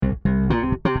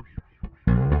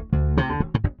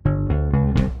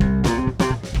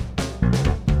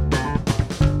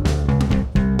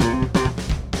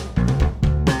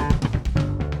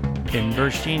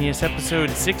Inverse Genius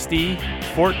episode 60,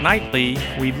 Fortnightly,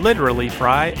 we literally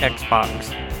fry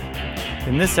Xbox.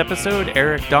 In this episode,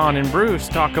 Eric, Don, and Bruce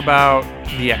talk about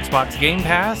the Xbox Game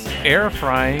Pass, air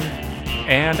frying,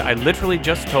 and I literally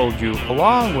just told you,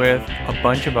 along with a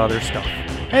bunch of other stuff.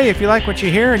 Hey, if you like what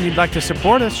you hear and you'd like to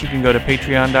support us, you can go to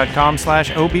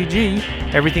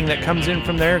patreon.com/OBG. Everything that comes in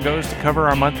from there goes to cover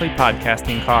our monthly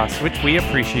podcasting costs, which we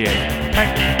appreciate.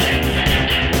 Thanks.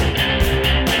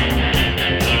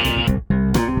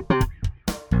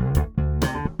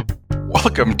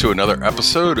 Welcome to another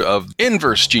episode of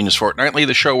Inverse Genius Fortnightly,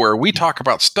 the show where we talk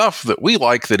about stuff that we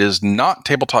like that is not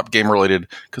tabletop game related,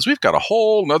 because we've got a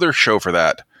whole nother show for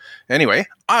that. Anyway,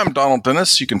 I'm Donald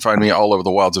Dennis. You can find me all over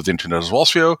the wilds of the internet as well.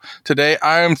 So today,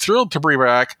 I'm thrilled to bring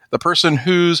back the person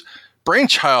whose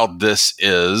brainchild this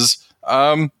is.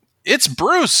 It's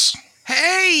Bruce.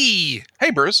 Hey! Hey,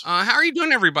 Bruce. How are you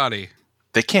doing, everybody?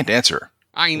 They can't answer.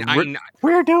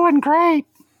 We're doing great.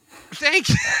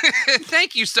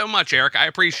 Thank you so much, Eric. I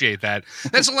appreciate that.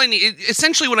 That's all I need.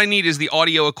 Essentially, what I need is the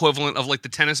audio equivalent of like the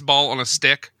tennis ball on a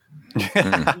stick.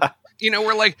 You know,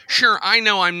 we're like, sure, I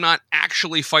know I'm not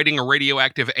actually fighting a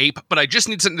radioactive ape, but I just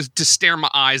need something to stare my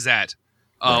eyes at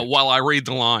while I read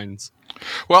the lines.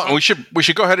 Well, we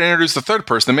should go ahead and introduce the third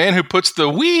person, the man who puts the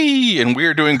 "we" and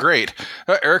 "we're doing great,"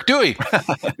 Eric Dewey.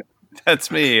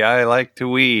 That's me. I like to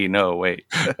wee. No, wait.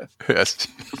 Yes.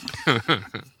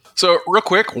 So, real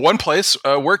quick, one place,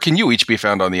 where can you each be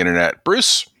found on the internet?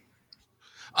 Bruce?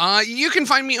 You can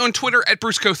find me on Twitter at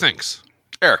BruceCoThinks.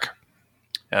 Eric?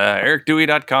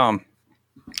 EricDewey.com.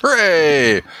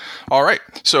 Hooray! All right.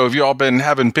 So, have you all been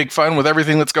having big fun with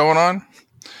everything that's going on?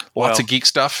 Lots of geek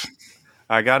stuff?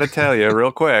 I got to tell you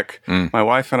real quick, my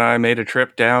wife and I made a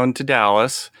trip down to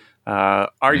Dallas,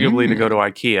 arguably to go to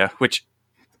IKEA, which,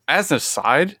 as an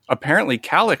aside, apparently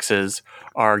Calyxes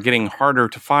are getting harder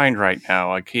to find right now.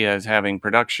 IKEA is having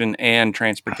production and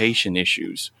transportation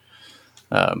issues.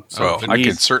 I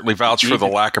can certainly vouch for the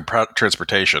lack of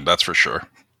transportation, that's for sure.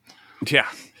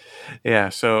 Yeah.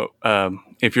 So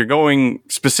if you're going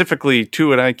specifically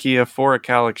to an IKEA for a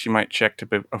Calyx, you might check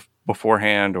to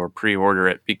beforehand or pre-order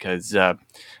it because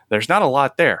there's not a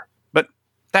lot there. But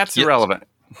that's irrelevant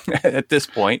at this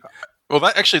point. Well,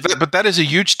 that is a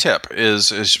huge tip.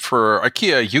 Is for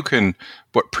IKEA, you can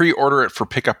pre-order it for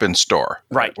pickup in store,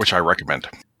 right? Which I recommend.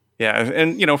 Yeah,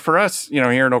 and for us,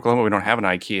 here in Oklahoma, we don't have an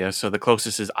IKEA, so the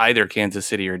closest is either Kansas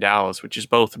City or Dallas, which is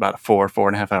both about a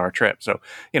 4.5 hour trip. So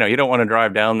you don't want to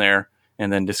drive down there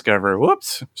and then discover,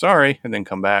 whoops, sorry, and then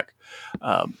come back.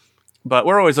 But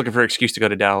we're always looking for an excuse to go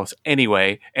to Dallas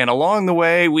anyway. And along the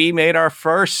way, we made our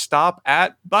first stop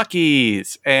at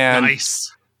Buc-ee's, and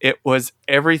nice. It was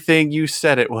everything you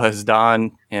said it was,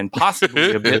 Don, and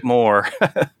possibly a bit more.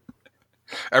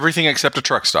 Everything except a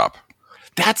truck stop.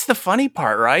 That's the funny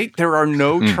part, right? There are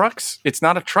no trucks. It's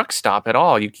not a truck stop at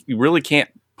all. You really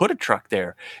can't put a truck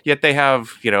there. Yet they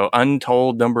have,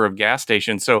 untold number of gas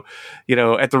stations. So,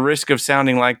 at the risk of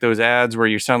sounding like those ads where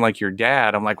you sound like your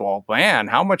dad, I'm like, well, man,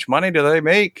 how much money do they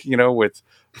make, with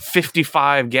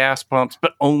 55 gas pumps,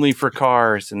 but only for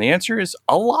cars? And the answer is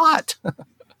a lot.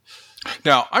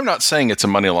 Now, I'm not saying it's a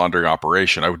money laundering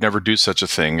operation. I would never do such a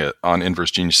thing on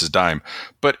Inverse Genius's dime.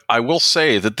 But I will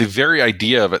say that the very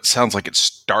idea of it sounds like it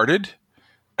started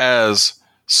as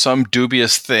some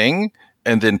dubious thing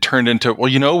and then turned into,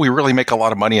 we really make a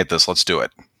lot of money at this. Let's do it.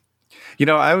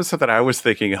 I was something I was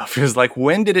thinking of is like,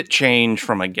 when did it change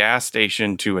from a gas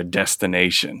station to a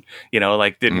destination?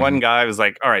 Did one guy was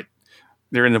like, all right,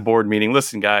 they're in the board meeting.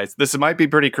 Listen, guys, this might be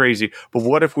pretty crazy, but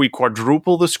what if we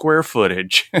quadruple the square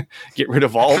footage, get rid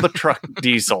of all the truck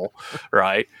diesel,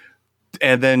 right?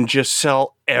 And then just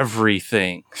sell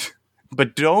everything.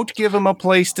 But don't give them a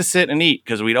place to sit and eat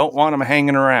because we don't want them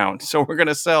hanging around. So we're going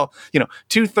to sell,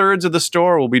 2/3 of the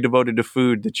store will be devoted to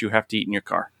food that you have to eat in your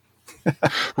car.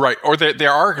 Right. Or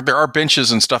there are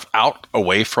benches and stuff out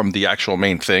away from the actual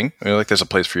main thing. There's a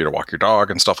place for you to walk your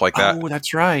dog and stuff like that. Oh,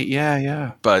 that's right.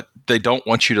 Yeah. But they don't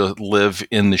want you to live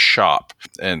in the shop.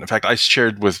 And in fact, I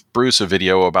shared with Bruce a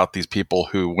video about these people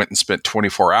who went and spent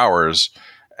 24 hours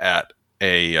at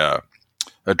a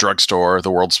drugstore, the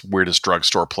world's weirdest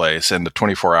drugstore place, and the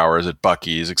 24 hours at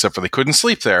Buc-ee's, except for they couldn't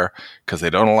sleep there because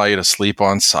they don't allow you to sleep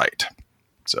on site.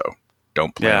 So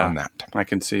don't plan on that. I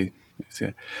can see.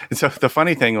 And so the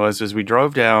funny thing was we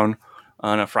drove down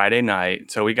on a Friday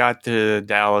night. So we got to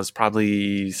Dallas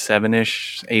probably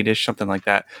 7-ish, 8-ish, something like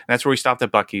that. And that's where we stopped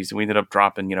at Buc-ee's, and we ended up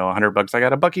dropping, $100. I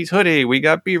got a Buc-ee's hoodie. We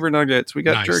got beaver nuggets. We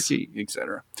got jerky,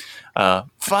 etc.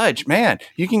 Fudge, man,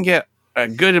 you can get a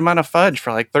good amount of fudge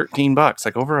for like $13,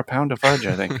 like over a pound of fudge,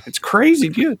 I think. It's crazy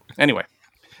good. Anyway.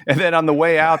 And then on the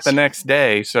way out the next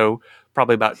day, so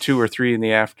probably about 2 or 3 in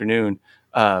the afternoon,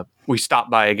 we stopped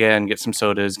by again, get some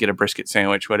sodas, get a brisket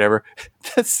sandwich, whatever.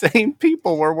 The same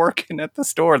people were working at the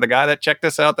store. The guy that checked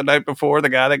us out the night before, the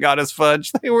guy that got us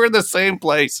fudge, they were in the same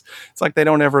place. It's like they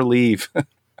don't ever leave.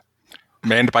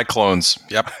 Manned by clones.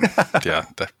 Yep. Yeah.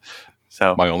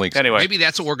 So my only anyway, Maybe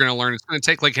that's what we're going to learn. It's going to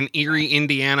take like an Erie,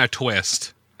 Indiana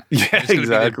twist. yeah, It's going to be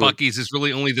that exactly. Buc-ee's is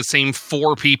really only the same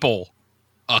 4 people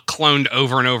cloned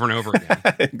over and over and over again.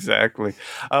 Exactly.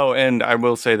 Oh, and I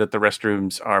will say that the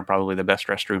restrooms are probably the best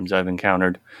restrooms I've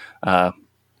encountered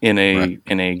in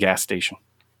a gas station.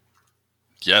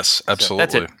 Yes, absolutely.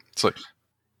 that's it. It's like,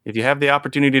 If you have the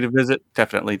opportunity to visit,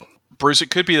 definitely. Bruce,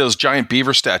 it could be those giant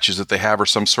beaver statues that they have, or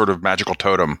some sort of magical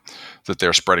totem that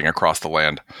they're spreading across the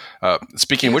land.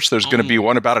 Speaking of which, there's going to be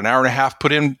one about an hour and a half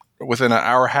put in within an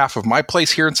hour and a half of my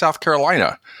place here in South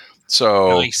Carolina.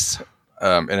 So, Nice.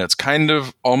 And it's kind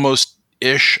of almost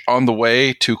ish on the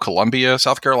way to Columbia,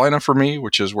 South Carolina for me,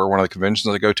 which is where one of the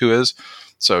conventions I go to is.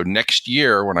 So next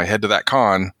year, when I head to that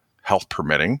con, health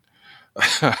permitting,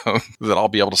 that I'll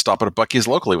be able to stop at a Buc-ee's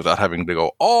locally without having to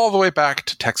go all the way back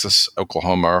to Texas,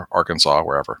 Oklahoma, Arkansas,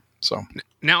 wherever. So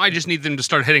Now I just need them to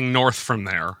start heading north from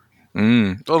there.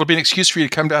 it'll be an excuse for you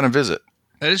to come down and visit.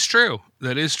 That is true.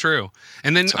 That is true.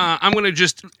 And then I'm going to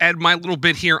just add my little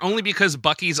bit here, only because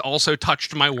Buc-ee's also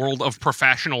touched my world of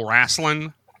professional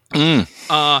wrestling.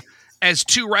 As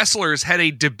 2 wrestlers had a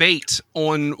debate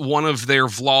on one of their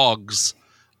vlogs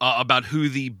about who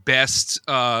the best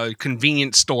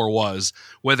convenience store was,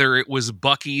 whether it was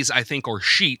Buc-ee's, I think, or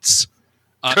Sheetz.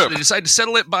 So they decided to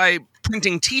settle it by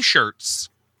printing T-shirts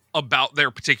about their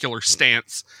particular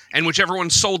stance, and whichever one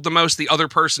sold the most, the other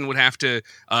person would have to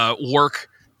work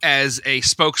as a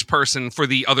spokesperson for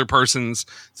the other person's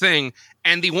thing.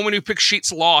 And the woman who picked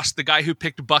Sheetz lost. The guy who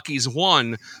picked Buc-ee's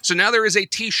won. So now there is a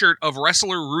T-shirt of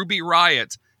wrestler Ruby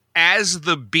Riott as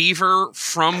the beaver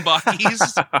from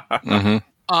Buc-ee's.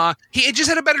 He just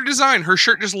had a better design. Her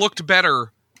shirt just looked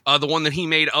better, the one that he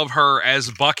made of her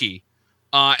as Buc-ee.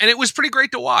 And it was pretty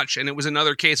great to watch. And it was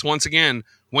another case, once again,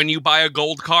 when you buy a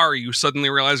gold car, you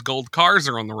suddenly realize gold cars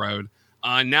are on the road.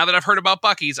 Now that I've heard about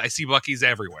Buc-ee's, I see Buc-ee's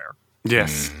everywhere.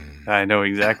 Yes, I know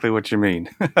exactly what you mean.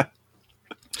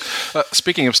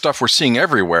 Speaking of stuff we're seeing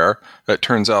everywhere, it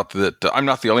turns out that I'm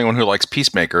not the only one who likes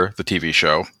Peacemaker, the TV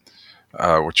show,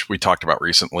 which we talked about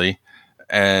recently.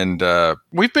 And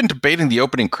we've been debating the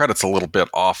opening credits a little bit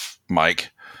off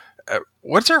mic.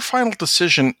 What's our final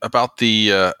decision about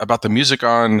the music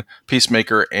on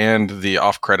Peacemaker and the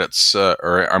off credits,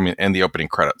 and the opening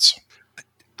credits?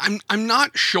 I'm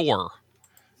not sure,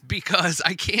 because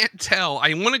I can't tell.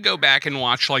 I want to go back and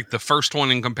watch like the first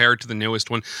one and compare it to the newest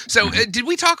one. So did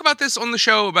we talk about this on the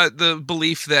show, about the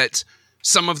belief that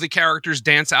some of the characters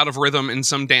dance out of rhythm and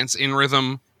some dance in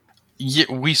rhythm? Yeah,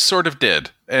 we sort of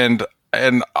did. And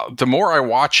the more I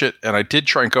watch it, and I did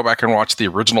try and go back and watch the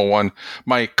original one,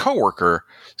 my coworker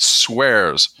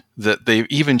swears that they've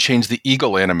even changed the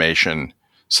eagle animation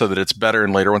so that it's better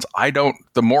in later ones.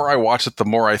 The more I watch it, the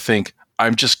more I think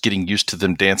I'm just getting used to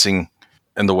them dancing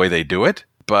and the way they do it.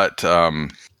 But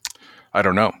I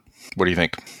don't know. What do you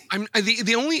think?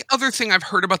 The only other thing I've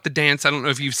heard about the dance, I don't know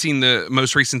if you've seen the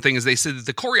most recent thing, is they said that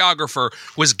the choreographer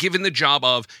was given the job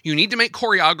of, you need to make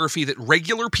choreography that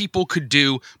regular people could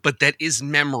do, but that is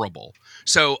memorable.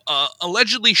 So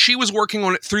allegedly she was working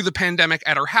on it through the pandemic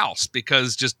at her house,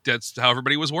 because just that's how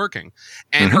everybody was working.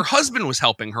 And her husband was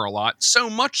helping her a lot, so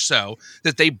much so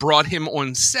that they brought him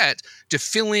on set to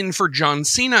fill in for John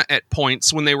Cena at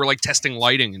points when they were like testing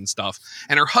lighting and stuff.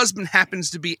 And her husband happens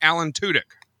to be Alan Tudyk.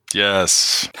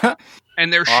 Yes.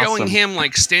 And they're Awesome. showing him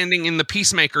like standing in the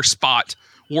Peacemaker spot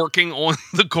working on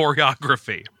the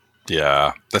choreography.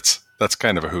 Yeah, that's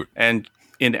kind of a hoot. And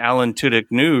in Alan Tudyk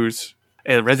news,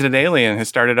 Resident Alien has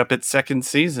started up its 2nd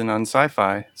season on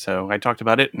Sci-Fi. So I talked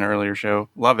about it in an earlier show.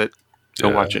 Love it. Go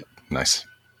watch it. Nice.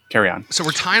 Carry on. So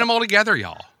we're tying them all together,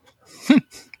 y'all.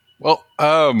 Well,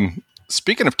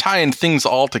 speaking of tying things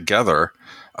all together,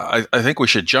 I think we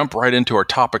should jump right into our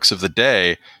topics of the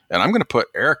day. And I'm going to put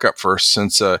Eric up first,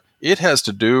 since it has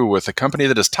to do with a company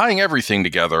that is tying everything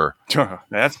together.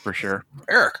 That's for sure.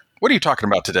 Eric, what are you talking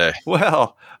about today?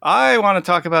 Well, I want to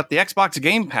talk about the Xbox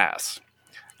Game Pass.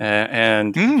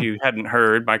 And if you hadn't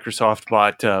heard, Microsoft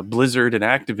bought Blizzard and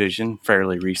Activision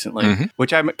fairly recently,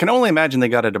 which I can only imagine they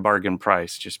got at a bargain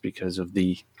price just because of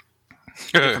the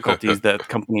difficulties that the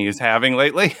company is having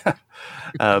lately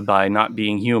by not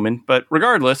being human. But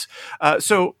regardless,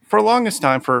 so for the longest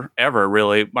time, forever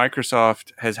really,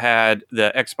 Microsoft has had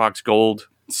the Xbox Gold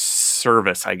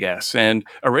service, I guess. And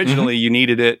originally you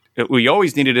needed it. We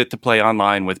always needed it to play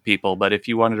online with people. But if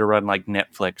you wanted to run like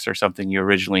Netflix or something, you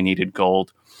originally needed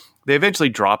Gold. They eventually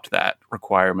dropped that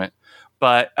requirement,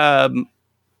 but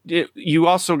you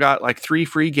also got like 3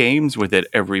 free games with it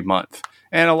every month.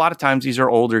 And a lot of times these are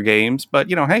older games, but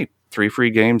hey, 3 free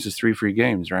games is 3 free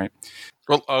games, right?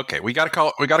 Well, okay, we got to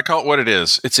call it what it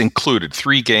is. It's included,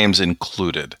 3 games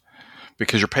included,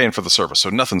 because you're paying for the service, so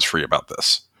nothing's free about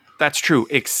this. That's true,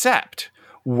 except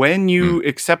when you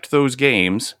accept those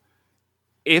games,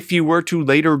 if you were to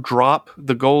later drop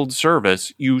the gold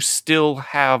service, you still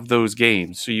have those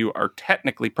games, so you are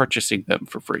technically purchasing them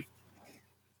for free,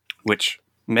 which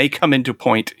may come into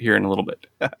point here in a little bit.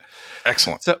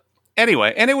 Excellent. So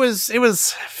anyway, and it was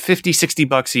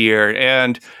 $50-$60 a year,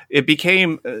 and it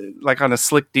became like on a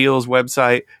Slick Deals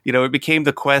website, it became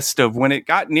the quest of when it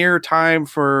got near time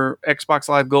for Xbox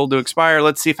Live Gold to expire,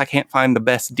 let's see if I can't find the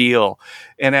best deal.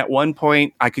 And at one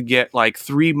point I could get like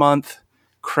 3-month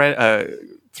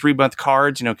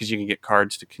cards, because you can get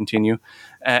cards to continue.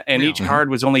 And each card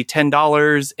was only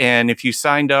 $10. And if you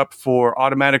signed up for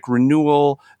automatic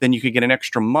renewal, then you could get an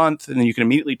extra month, and then you can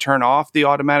immediately turn off the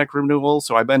automatic renewal.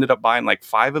 So I ended up buying like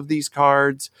 5 of these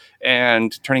cards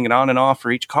and turning it on and off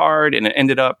for each card. And it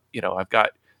ended up, I've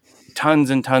got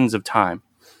tons and tons of time.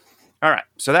 All right.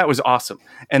 So that was awesome.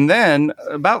 And then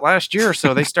about last year or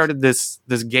so, they started this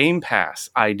Game Pass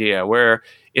idea where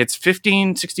it's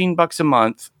 $15-$16 a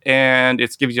month, and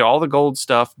it gives you all the gold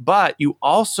stuff, but you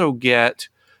also get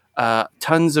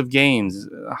tons of games,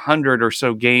 100 or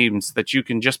so games that you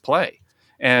can just play.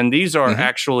 And these are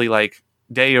actually like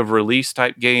day of release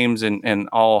type games and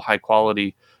all high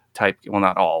quality type. Well,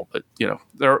 not all, but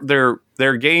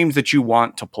they're games that you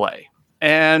want to play.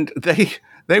 And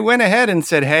they went ahead and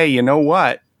said, hey, you know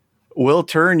what? We'll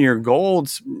turn your gold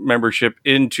membership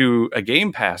into a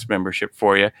Game Pass membership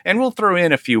for you, and we'll throw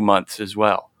in a few months as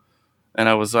well. And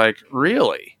I was like,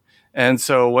 really? And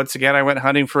so once again, I went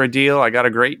hunting for a deal. I got a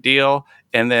great deal,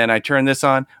 and then I turned this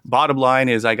on. Bottom line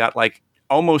is I got like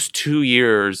almost 2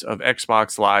 years of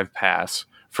Xbox Live Pass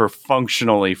for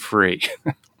functionally free.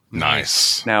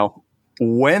 Nice. Now,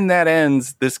 when that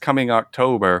ends this coming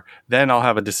October, then I'll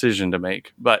have a decision to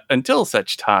make. But until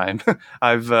such time,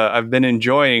 I've been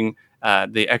enjoying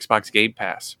the Xbox Game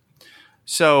Pass.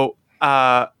 So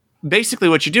basically,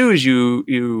 what you do is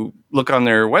you look on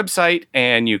their website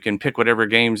and you can pick whatever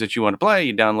games that you want to play.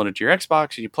 You download it to your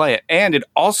Xbox and you play it. And it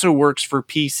also works for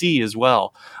PC as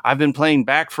well. I've been playing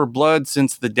Back 4 Blood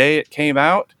since the day it came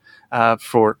out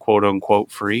for quote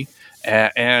unquote free.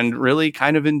 And really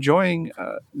kind of enjoying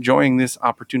this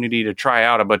opportunity to try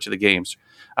out a bunch of the games.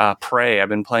 Prey, I've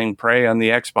been playing Prey on the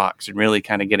Xbox and really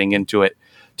kind of getting into it.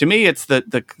 To me, it's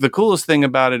the coolest thing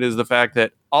about it is the fact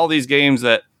that all these games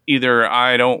that either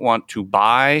I don't want to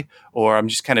buy or I'm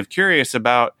just kind of curious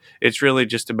about, it's really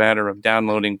just a matter of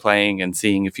downloading, playing, and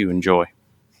seeing if you enjoy.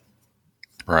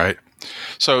 Right.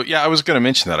 So, yeah, I was going to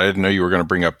mention that. I didn't know you were going to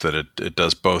bring up that it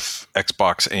does both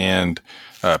Xbox and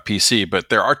PC, but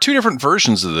there are 2 different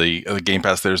versions of the Game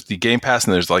Pass. There's the Game Pass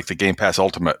and there's like the Game Pass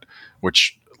Ultimate,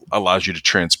 which allows you to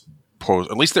transpose.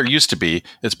 At least there used to be.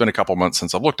 It's been a couple months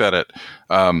since I've looked at it.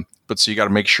 But so you got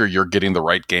to make sure you're getting the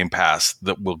right Game Pass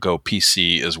that will go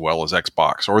PC as well as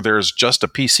Xbox. Or there's just a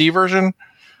PC version.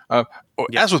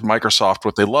 As with Microsoft,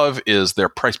 what they love is their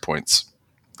price points.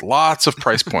 Lots of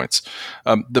price points.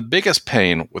 The biggest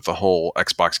pain with the whole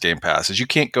Xbox Game Pass is you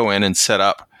can't go in and set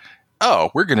up,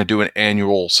 we're going to do an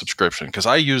annual subscription. Because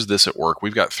I use this at work.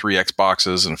 We've got 3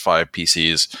 Xboxes and 5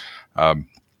 PCs.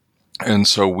 And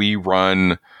so we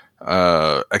run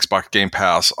Xbox Game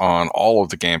Pass on all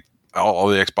the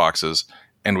Xboxes.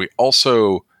 And we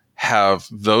also have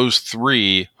those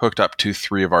 3 hooked up to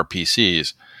 3 of our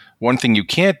PCs. One thing you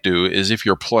can't do is if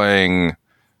you're playing,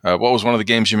 what was one of the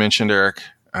games you mentioned, Eric?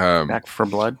 Back 4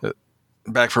 Blood.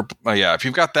 If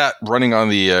you've got that running on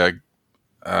the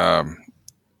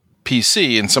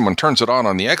PC and someone turns it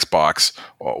on the Xbox,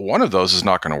 one of those is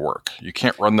not going to work. You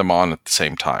can't run them on at the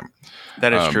same time.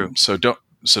 That is true.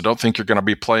 So don't think you're going to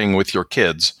be playing with your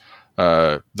kids,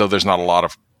 though there's not a lot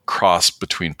of cross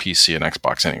between PC and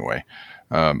Xbox anyway.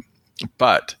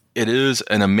 But it is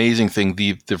an amazing thing.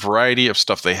 The variety of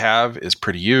stuff they have is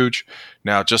pretty huge.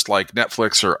 Now, just like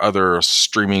Netflix or other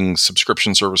streaming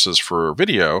subscription services for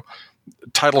video,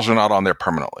 titles are not on there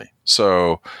permanently.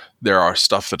 So there are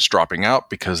stuff that's dropping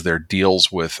out because they're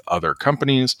deals with other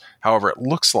companies. However, it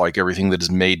looks like everything that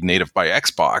is made native by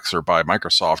Xbox or by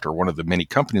Microsoft or one of the many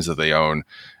companies that they own,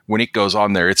 when it goes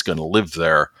on there, it's going to live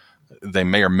there. They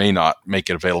may or may not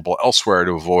make it available elsewhere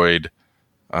to avoid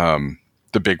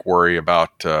the big worry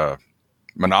about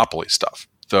monopoly stuff.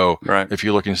 Though, right. If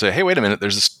you look and say, hey, wait a minute,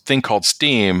 there's this thing called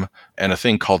Steam and a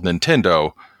thing called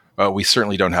Nintendo. we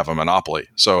certainly don't have a monopoly.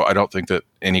 So I don't think that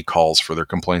any calls for their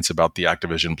complaints about the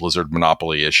Activision Blizzard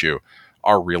monopoly issue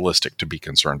are realistic to be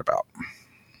concerned about.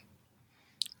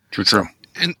 True.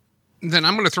 And then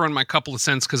I'm going to throw in my couple of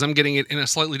cents because I'm getting it in a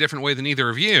slightly different way than either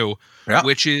of you,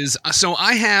 which is, so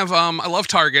I have, I love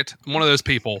Target. I'm one of those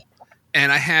people.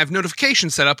 And I have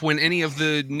notifications set up when any of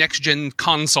the next-gen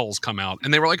consoles come out.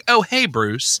 And they were like, oh, hey,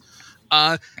 Bruce,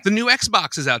 the new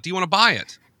Xbox is out. Do you want to buy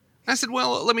it? And I said,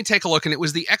 well, let me take a look. And it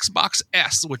was the Xbox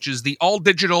S, which is the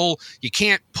all-digital. You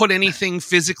can't put anything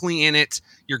physically in it.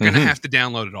 You're going to have to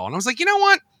download it all. And I was like, you know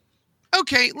what?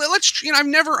 Okay, let's, I've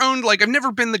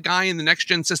never been the guy in the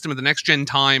next-gen system at the next-gen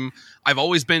time. I've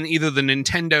always been either the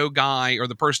Nintendo guy or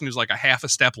the person who's like a half a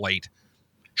step late.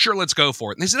 Sure, let's go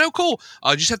for it. And they said, oh, cool.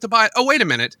 Just have to buy it. Oh, wait a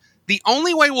minute. The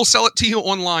only way we'll sell it to you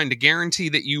online to guarantee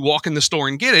that you walk in the store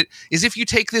and get it is if you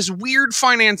take this weird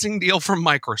financing deal from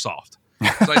Microsoft.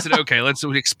 So I said, okay, let's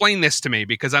explain this to me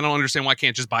because I don't understand why I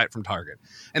can't just buy it from Target.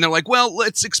 And they're like, well,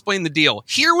 let's explain the deal.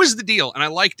 Here was the deal, and I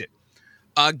liked it.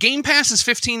 Game Pass is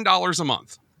 $15 a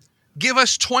month. Give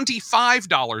us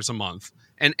 $25 a month.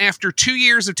 And after 2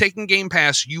 years of taking Game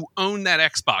Pass, you own that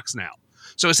Xbox now.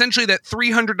 So essentially that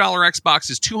 $300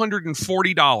 Xbox is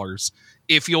 $240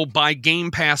 if you'll buy Game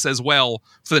Pass as well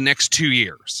for the next 2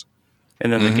 years.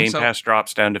 And then the Game Pass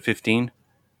drops down to 15?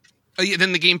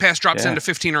 Then the Game Pass drops down to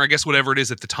 15, or I guess whatever it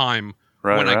is at the time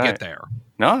I get there.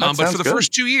 No, but for the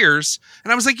first 2 years,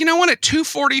 and I was like, you know what? At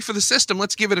 $240 for the system,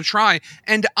 let's give it a try.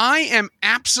 And I am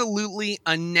absolutely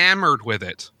enamored with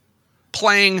it.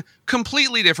 Playing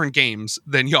completely different games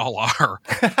than y'all are.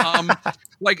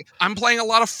 Like, I'm playing a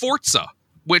lot of Forza,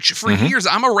 which for years,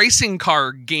 I'm a racing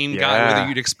car game guy, whether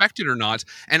you'd expect it or not.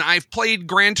 And I've played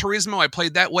Gran Turismo. I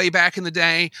played that way back in the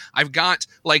day. I've got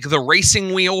like the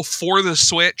racing wheel for the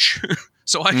Switch.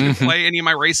 So I can play any of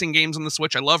my racing games on the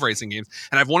Switch. I love racing games.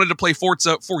 And I've wanted to play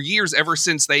Forza for years, ever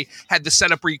since they had the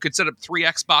setup where you could set up 3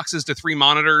 Xboxes to 3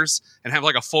 monitors and have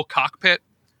like a full cockpit.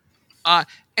 And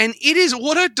it is,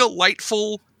 what a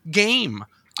delightful game.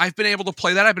 I've been able to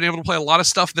play that. I've been able to play a lot of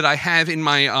stuff that I have in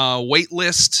my wait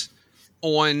list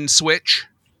on Switch.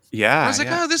 Yeah. I was like,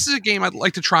 oh, this is a game I'd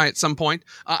like to try at some point.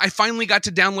 I finally got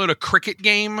to download a cricket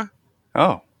game.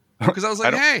 Oh. Because I was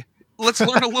like, hey, let's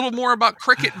learn a little more about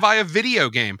cricket via video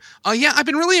game. Yeah, I've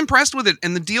been really impressed with it.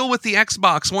 And the deal with the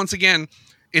Xbox, once again,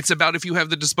 it's about if you have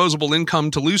the disposable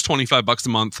income to lose $25 a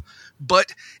month.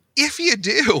 But if you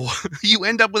do, you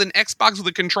end up with an Xbox with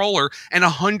a controller and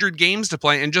 100 games to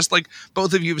play. And just like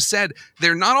both of you have said,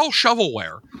 they're not all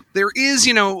shovelware. There is,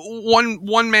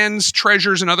 one man's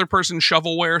treasures, another person's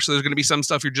shovelware. So there's going to be some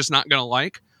stuff you're just not going to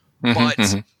like.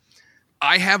 But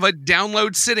I have a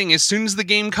download sitting as soon as the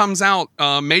game comes out.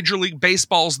 Major League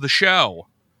Baseball's The Show,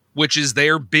 which is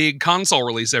their big console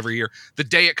release every year. The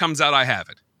day it comes out, I have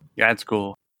it. Yeah, it's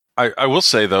cool. I will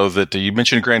say, though, that you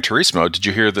mentioned Gran Turismo. Did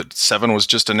you hear that 7 was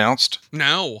just announced?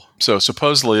 No. So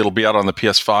supposedly it'll be out on the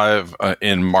PS5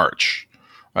 in March.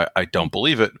 I don't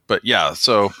believe it, but yeah.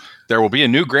 So there will be a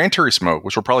new Gran Turismo,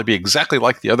 which will probably be exactly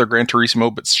like the other Gran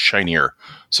Turismo, but shinier.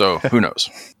 So who knows?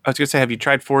 I was going to say, have you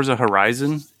tried Forza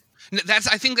Horizon?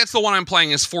 I think that's the one I'm playing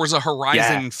is Forza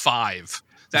Horizon 5.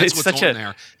 That's what's on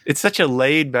there. It's such a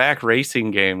laid-back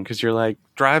racing game because you're like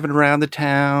driving around the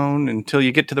town until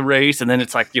you get to the race, and then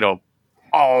it's like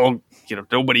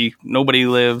nobody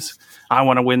lives. I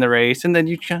want to win the race, and then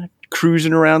you kind of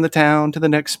cruising around the town to the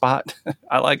next spot.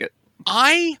 I like it.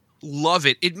 I love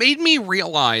it. It made me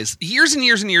realize years and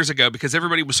years and years ago, because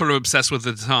everybody was sort of obsessed with it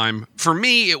at the time. For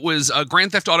me, it was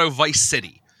Grand Theft Auto Vice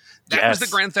City. That was the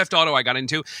Grand Theft Auto I got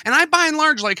into. And I, by and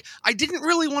large, I didn't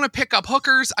really want to pick up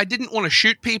hookers. I didn't want to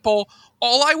shoot people.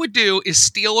 All I would do is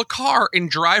steal a car and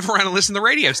drive around and listen to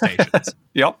radio stations.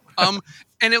 Yep.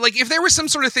 And if there was some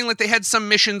sort of thing, like they had some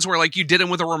missions where you did them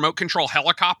with a remote control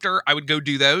helicopter, I would go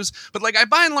do those. But I,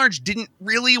 by and large, didn't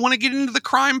really want to get into the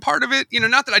crime part of it.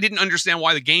 Not that I didn't understand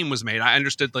why the game was made. I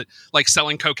understood that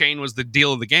selling cocaine was the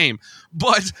deal of the game.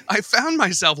 But I found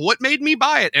myself, what made me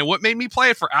buy it and what made me play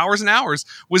it for hours and hours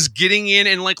was getting in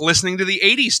and listening to the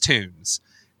 80s tunes.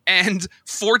 And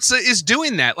Forza is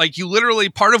doing that. You literally,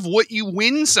 part of what you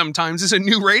win sometimes is a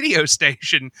new radio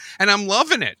station. And I'm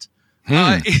loving it.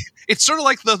 It's sort of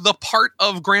like the part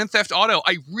of Grand Theft Auto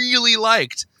I really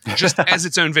liked just as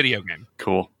its own video game.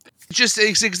 Cool.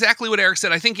 It's exactly what Eric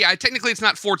said. I think, technically it's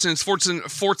not Forza. It's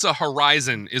Forza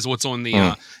Horizon is what's on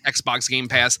the Xbox Game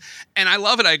Pass. And I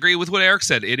love it. I agree with what Eric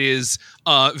said. It is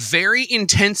very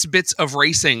intense bits of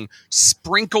racing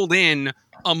sprinkled in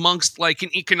amongst an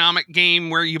economic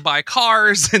game where you buy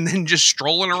cars and then just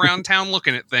strolling around town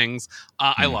looking at things.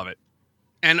 I love it.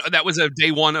 And that was a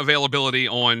day one availability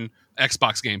on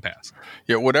Xbox Game Pass.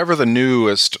 Yeah, whatever the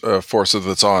newest Forza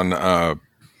that's on the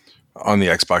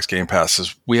Xbox Game Pass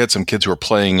is. We had some kids who were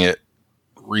playing it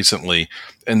recently,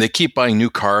 and they keep buying new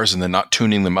cars and then not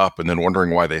tuning them up and then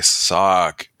wondering why they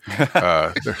suck.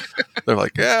 They're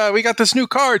like, yeah, we got this new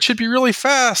car. It should be really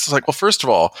fast. It's like, well, first of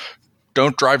all,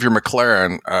 don't drive your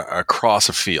McLaren across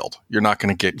a field. You're not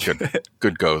going to get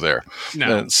good go there.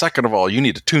 No. And second of all, you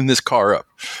need to tune this car up.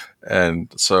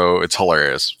 And so it's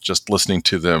hilarious just listening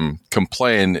to them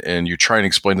complain, and you try and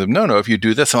explain to them, no, if you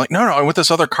do this, I'm like, no, I want this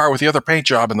other car with the other paint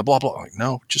job and the blah, blah. I'm like,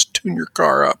 no, just tune your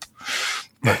car up.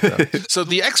 But, so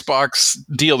the Xbox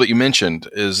deal that you mentioned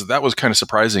that was kind of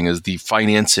surprising, is the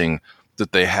financing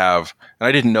that they have. And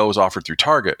I didn't know it was offered through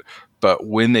Target, but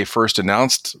when they first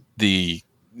announced the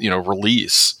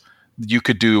release, you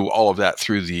could do all of that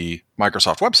through the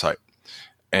Microsoft website.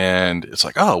 And it's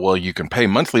like, oh, well, you can pay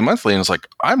monthly. And it's like,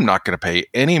 I'm not going to pay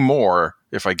any more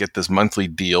if I get this monthly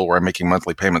deal where I'm making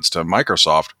monthly payments to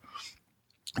Microsoft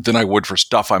than I would for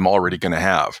stuff I'm already going to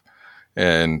have.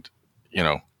 And,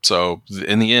 so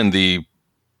in the end, the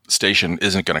station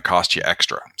isn't going to cost you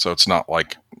extra. So it's not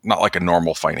like a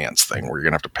normal finance thing where you're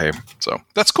going to have to pay. So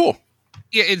that's cool.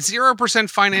 Yeah, it's 0%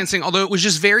 financing, although it was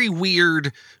just very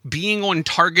weird being on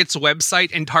Target's website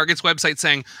and Target's website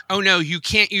saying, oh no, you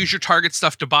can't use your Target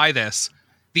stuff to buy this.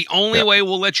 The only way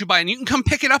we'll let you buy it, and you can come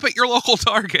pick it up at your local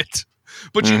Target,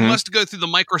 but you must go through the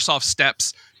Microsoft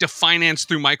steps to finance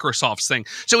through Microsoft's thing.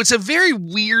 So it's a very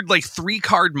weird,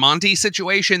 3-card Monty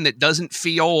situation that doesn't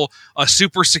feel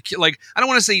super secure. I don't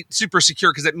want to say super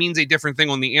secure because that means a different thing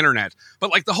on the internet.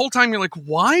 But the whole time you're like,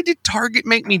 why did Target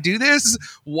make me do this?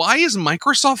 Why is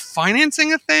Microsoft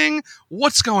financing a thing?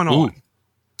 What's going on? Ooh.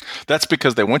 That's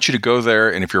because they want you to go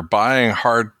there, and if you're buying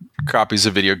hard copies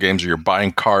of video games or you're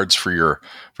buying cards for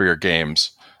your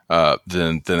games,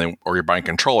 then or you're buying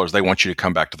controllers, they want you to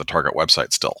come back to the Target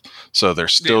website still. So they're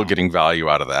still getting value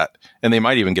out of that. And they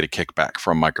might even get a kickback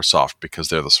from Microsoft because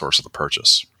they're the source of the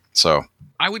purchase. So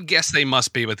I would guess they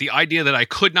must be, but the idea that I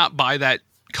could not buy that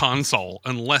console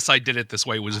unless I did it this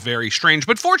way was very strange,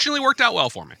 but fortunately worked out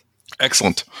well for me.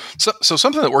 Excellent. So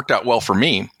something that worked out well for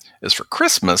me is for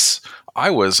Christmas, I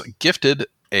was gifted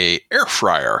a air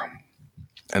fryer.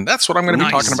 And that's what I'm going to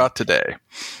be talking about today.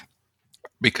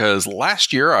 Because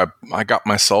last year I got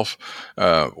myself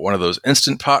one of those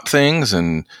Instant Pot things,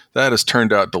 and that has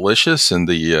turned out delicious. And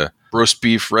the roast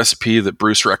beef recipe that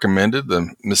Bruce recommended,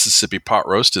 the Mississippi pot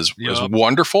roast, is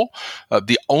wonderful.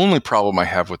 The only problem I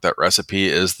have with that recipe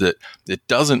is that it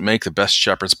doesn't make the best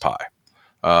shepherd's pie.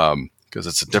 Because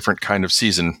it's a different kind of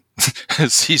seasoning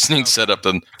setup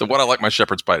than what I like my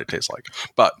shepherd's pie to taste like.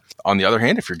 But on the other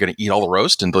hand, if you're going to eat all the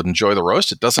roast and enjoy the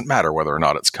roast, it doesn't matter whether or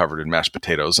not it's covered in mashed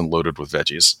potatoes and loaded with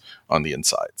veggies on the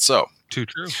inside. So too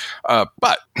true.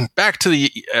 But back to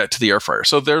the air fryer.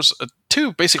 So there's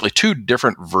basically two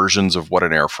different versions of what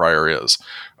an air fryer is.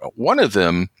 One of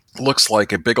them looks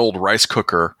like a big old rice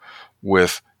cooker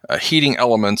with heating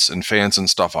elements and fans and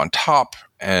stuff on top,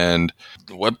 and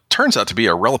what turns out to be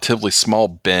a relatively small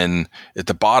bin at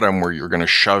the bottom where you're going to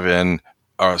shove in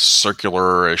a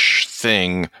circular-ish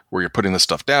thing where you're putting the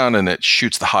stuff down, and it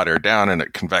shoots the hot air down and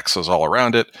it convexes all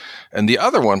around it. And the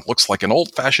other one looks like an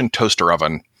old-fashioned toaster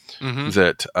oven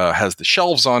that has the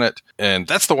shelves on it, and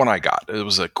that's the one I got. It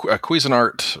was a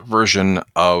Cuisinart version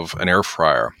of an air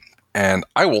fryer, and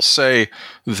I will say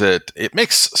that it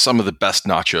makes some of the best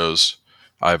nachos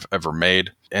I've ever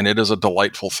made, and it is a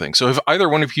delightful thing. So have either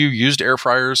one of you used air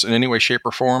fryers in any way, shape,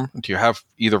 or form? Do you have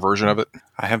either version of it?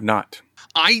 I have not.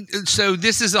 So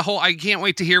this is I can't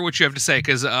wait to hear what you have to say,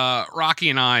 because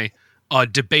Rocky and I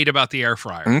debate about the air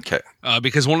fryer. Okay.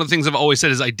 Because one of the things I've always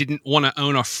said is I didn't want to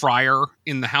own a fryer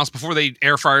in the house before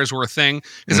air fryers were a thing,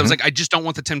 because I was like, I just don't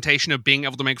want the temptation of being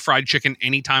able to make fried chicken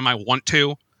anytime I want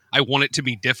to. I want it to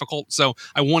be difficult. So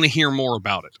I want to hear more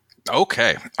about it.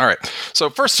 Okay. All right.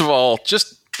 So first of all,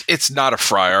 it's not a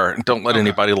fryer. Don't let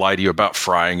anybody lie to you about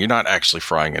frying. You're not actually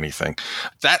frying anything.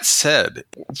 That said,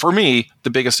 for me,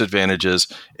 the biggest advantage is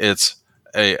it's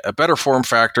a better form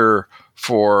factor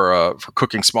for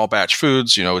cooking small batch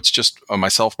foods. It's just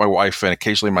myself, my wife, and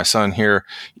occasionally my son here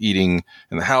eating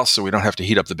in the house, so we don't have to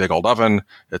heat up the big old oven.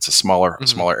 It's a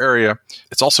smaller area.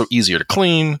 It's also easier to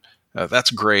clean.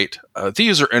 That's great. The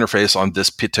user interface on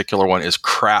this particular one is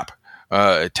crap.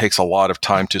 It takes a lot of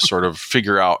time to sort of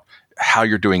figure out how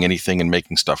you're doing anything and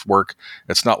making stuff work.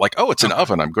 It's not like, it's an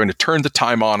oven. I'm going to turn the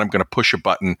time on. I'm going to push a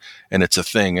button and it's a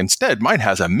thing. Instead, mine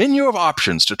has a menu of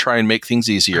options to try and make things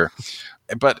easier.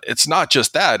 But it's not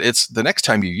just that. It's the next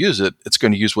time you use it, it's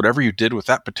going to use whatever you did with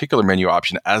that particular menu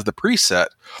option as the preset.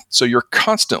 So you're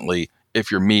constantly,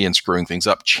 if you're me and screwing things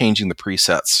up, changing the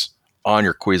presets on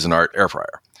your Cuisinart air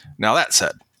fryer. Now, that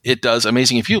said, it does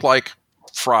amazing. If you like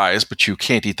fries, but you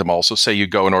can't eat them all, so say you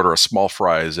go and order a small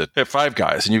fries at Five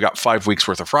Guys and you got 5 weeks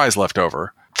worth of fries left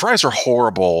over. Fries are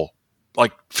horrible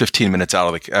like 15 minutes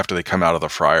after they come out of the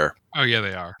fryer. Oh, yeah,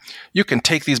 they are. You can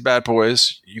take these bad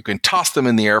boys, you can toss them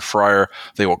in the air fryer.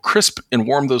 They will crisp and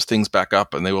warm those things back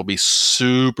up, and they will be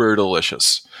super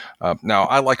delicious. Now,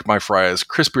 I like my fries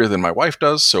crispier than my wife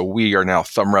does, so we are now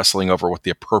thumb wrestling over what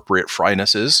the appropriate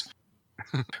fryness is.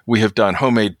 We have done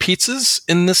homemade pizzas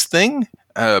in this thing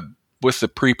with the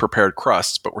pre-prepared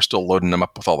crusts, but we're still loading them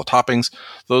up with all the toppings.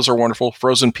 Those are wonderful.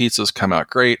 Frozen pizzas come out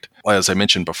great. As I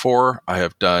mentioned before, I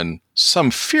have done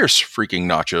some fierce freaking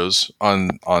nachos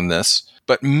on this,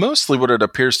 but mostly what it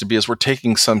appears to be is we're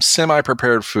taking some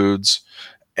semi-prepared foods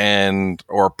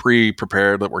or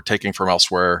pre-prepared that we're taking from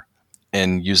elsewhere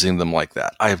and using them like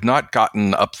that. I have not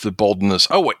gotten up the boldness.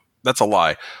 Oh, wait, that's a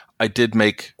lie. I did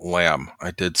make lamb. I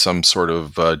did some sort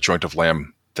of joint of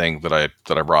lamb thing that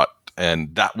I brought,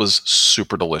 and that was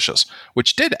super delicious,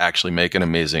 which did actually make an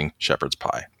amazing shepherd's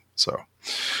pie. So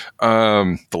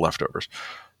the leftovers.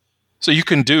 So you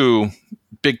can do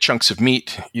big chunks of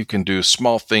meat. You can do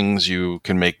small things. You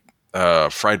can make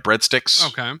fried breadsticks.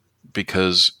 Okay.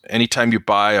 Because anytime you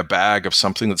buy a bag of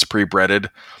something that's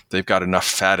pre-breaded, they've got enough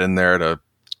fat in there to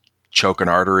choke an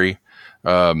artery.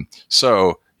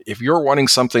 So if you're wanting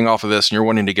something off of this and you're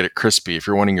wanting to get it crispy, if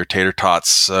you're wanting your tater tots,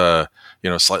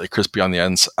 slightly crispy on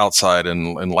the outside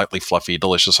and lightly fluffy,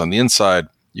 delicious on the inside,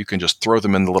 you can just throw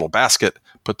them in the little basket,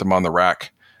 put them on the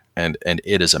rack, and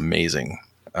it is amazing.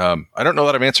 I don't know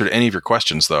that I've answered any of your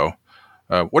questions, though.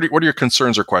 What are your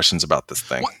concerns or questions about this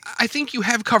thing? Well, I think you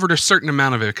have covered a certain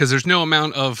amount of it, because there's no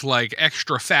amount of like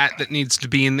extra fat that needs to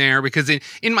be in there. Because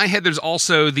in my head, there's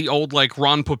also the old like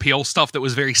Ron Popeil stuff that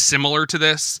was very similar to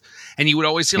this, and you would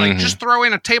always see like just throw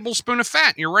in a tablespoon of fat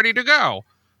and you're ready to go.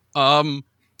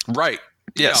 Right.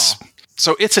 Yes. Yeah.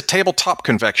 So it's a tabletop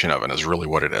convection oven is really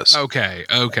what it is. Okay.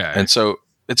 And so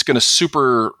it's going to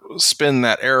super spin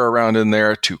that air around in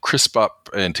there to crisp up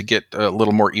and to get a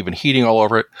little more even heating all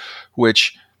over it,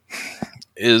 which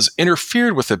is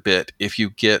interfered with a bit if you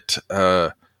get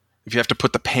if you have to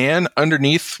put the pan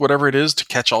underneath whatever it is to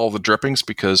catch all the drippings,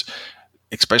 because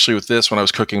especially with this, when I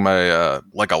was cooking my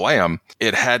like a lamb,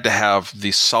 it had to have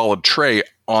the solid tray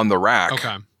on the rack.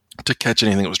 Okay. To catch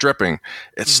anything that was dripping.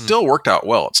 It still worked out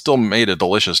well. It still made a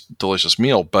delicious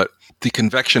meal, but the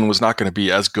convection was not going to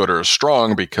be as good or as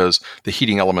strong because the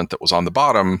heating element that was on the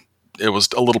bottom, it was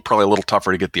probably a little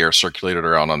tougher to get the air circulated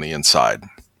around on the inside.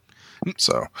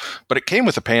 So, but it came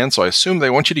with a pan, so I assume they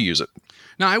want you to use it.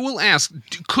 Now, I will ask,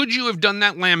 could you have done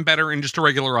that lamb better in just a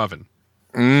regular oven?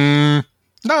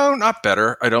 No, not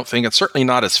better. I don't think. It's certainly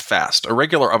not as fast. A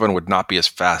regular oven would not be as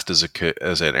fast as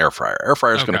an air fryer. Air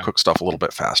fryer is going to cook stuff a little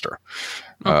bit faster.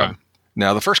 Okay.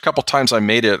 Now, the first couple times I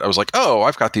made it, I was like, oh,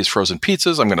 I've got these frozen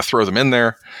pizzas. I'm going to throw them in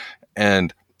there.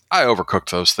 And I overcooked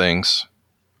those things.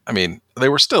 I mean, they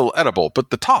were still edible,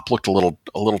 but the top looked a little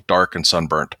dark and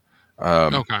sunburnt.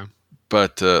 Okay.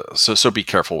 But so be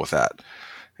careful with that.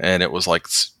 And it was like,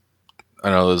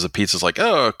 I know there's a pizza's like,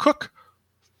 oh, cook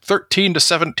 13 to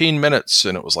 17 minutes,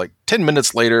 and it was like 10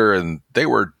 minutes later and they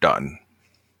were done.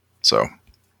 So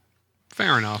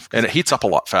fair enough. And it heats up a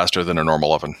lot faster than a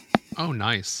normal oven. Oh,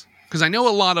 nice. Because I know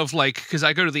a lot of because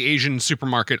I go to the Asian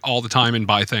supermarket all the time and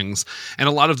buy things, and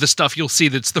a lot of the stuff you'll see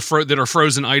that's that are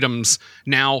frozen items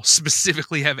now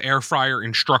specifically have air fryer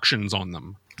instructions on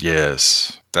them.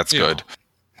 Yes, that's good.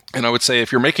 And I would say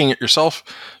if you're making it yourself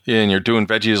and you're doing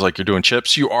veggies like you're doing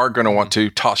chips, you are going to want to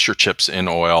toss your chips in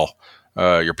oil.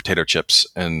 Your potato chips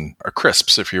and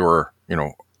crisps, if you were,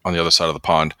 on the other side of the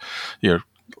pond,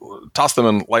 toss them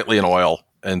in lightly in oil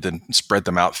and then spread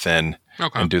them out thin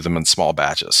and do them in small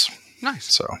batches.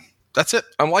 Nice. So that's it.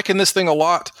 I'm liking this thing a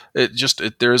lot.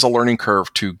 There is a learning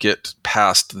curve to get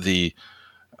past the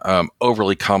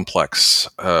overly complex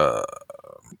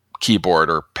keyboard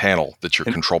or panel that's your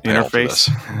control panel for this.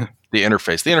 The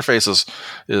interface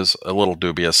is a little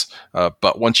dubious,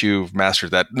 but once you've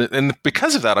mastered that, and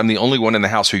because of that, I'm the only one in the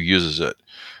house who uses it.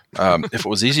 If it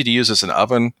was easy to use as an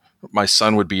oven, my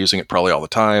son would be using it probably all the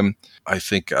time. I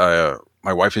think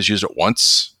my wife has used it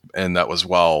once, and that was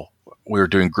while we were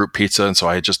doing group pizza, and so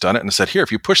I had just done it, and I said, here,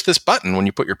 if you push this button when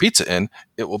you put your pizza in,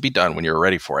 it will be done when you're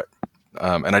ready for it.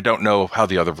 And I don't know how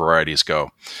the other varieties go.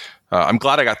 I'm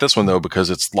glad I got this one, though, because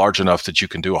it's large enough that you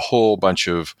can do a whole bunch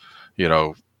of,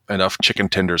 enough chicken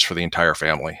tenders for the entire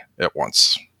family at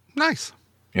once. Nice.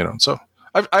 So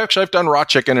I've done raw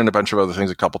chicken and a bunch of other things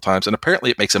a couple times, and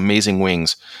apparently it makes amazing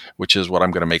wings, which is what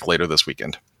I'm going to make later this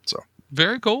weekend. So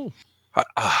very cool.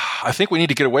 I think we need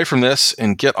to get away from this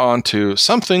and get on to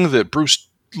something that Bruce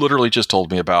literally just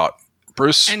told me about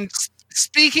Bruce? And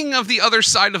speaking of the other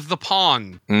side of the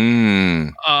pond,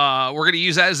 Mm. we're going to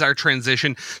use that as our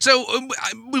transition. So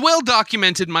we well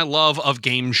documented my love of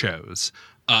game shows.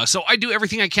 So I do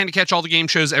everything I can to catch all the game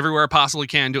shows everywhere I possibly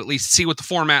can to at least see what the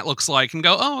format looks like and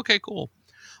go, oh, okay, cool.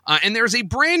 And there's a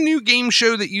brand new game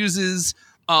show that uses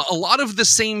a lot of the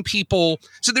same people.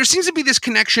 So there seems to be this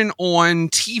connection on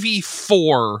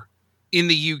TV4 in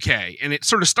the UK, and it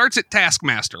sort of starts at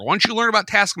Taskmaster. Once you learn about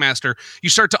Taskmaster, you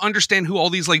start to understand who all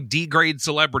these like D-grade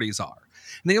celebrities are.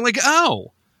 And then you're like,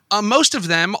 oh, most of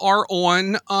them are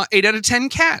on 8 out of 10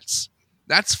 Cats.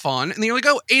 That's fun. And then you're like,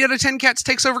 oh, 8 out of 10 Cats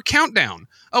takes over Countdown.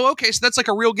 Oh, okay, so that's like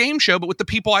a real game show, but with the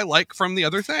people I like from the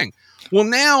other thing. Well,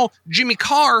 now Jimmy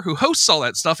Carr, who hosts all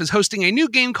that stuff, is hosting a new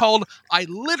game called I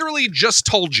Literally Just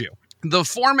Told You. The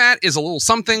format is a little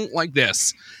something like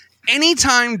this.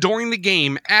 Anytime during the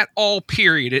game, at all,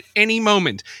 period, at any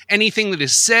moment, anything that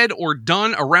is said or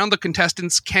done around the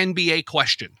contestants can be a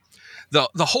question.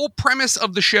 The whole premise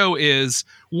of the show is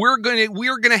we're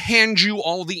gonna hand you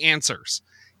all the answers.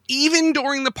 Even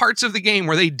during the parts of the game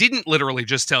where they didn't literally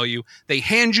just tell you, they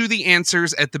hand you the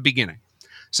answers at the beginning.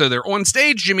 So they're on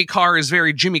stage. Jimmy Carr is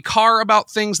very Jimmy Carr about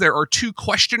things. There are 2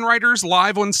 question writers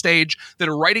live on stage that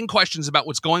are writing questions about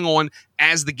what's going on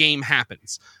as the game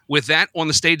happens. With that, on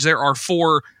the stage, there are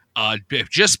 4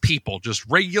 just people, just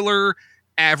regular,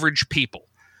 average people.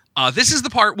 This is the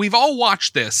part, we've all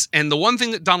watched this, and the one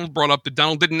thing that Donald brought up that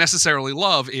Donald didn't necessarily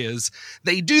love is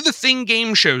they do the thing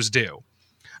game shows do,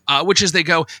 which is they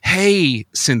go, hey,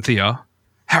 Cynthia,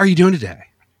 how are you doing today?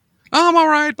 Oh, I'm all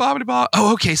right, blah, blah, blah.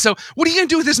 Oh, okay, so what are you going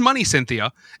to do with this money,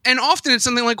 Cynthia? And often it's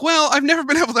something like, well, I've never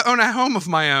been able to own a home of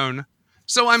my own,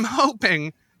 so I'm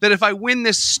hoping that if I win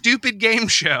this stupid game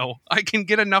show, I can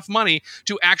get enough money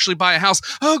to actually buy a house.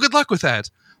 Oh, good luck with that.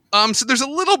 So there's a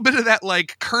little bit of that,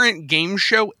 like, current game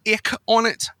show ick on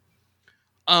it,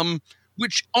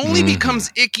 which only becomes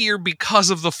ickier because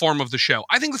of the form of the show.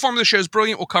 I think the form of the show is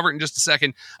brilliant. We'll cover it in just a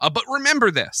second. But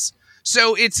remember this.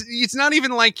 So it's not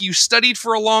even like you studied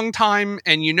for a long time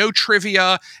and you know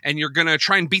trivia and you're going to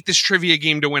try and beat this trivia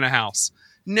game to win a house.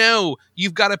 No,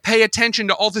 you've got to pay attention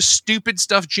to all the stupid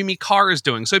stuff Jimmy Carr is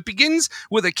doing. So it begins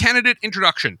with a candidate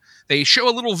introduction. They show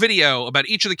a little video about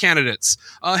each of the candidates.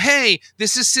 Hey,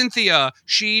 this is Cynthia.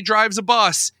 She drives a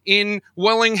bus in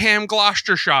Wellingham,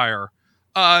 Gloucestershire.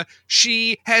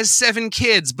 She has 7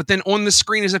 kids, but then on the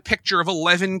screen is a picture of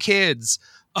 11 kids.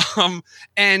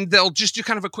 And they'll just do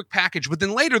kind of a quick package. But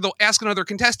then later they'll ask another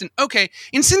contestant, okay,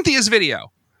 in Cynthia's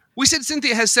video, we said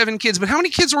Cynthia has 7 kids, but how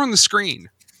many kids are on the screen?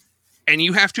 And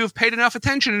you have to have paid enough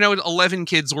attention to know that 11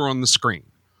 kids were on the screen.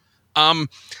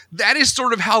 That is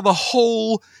sort of how the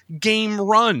whole game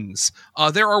runs.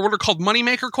 There are what are called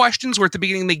moneymaker questions, where at the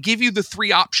beginning they give you the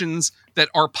 3 options that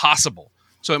are possible.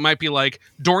 So it might be like,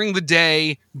 during the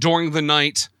day, during the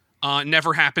night,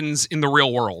 never happens in the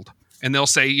real world. And they'll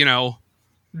say,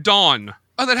 dawn.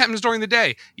 Oh, that happens during the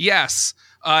day. Yes.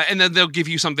 And then they'll give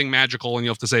you something magical and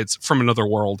you'll have to say it's from another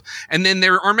world. And then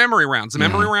there are memory rounds. The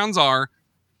memory rounds are,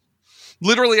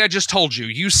 literally, I just told you,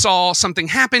 you saw something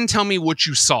happen. Tell me what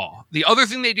you saw. The other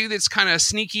thing they do that's kind of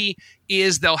sneaky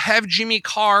is they'll have Jimmy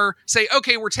Carr say,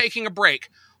 okay, we're taking a break.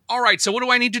 All right, so what do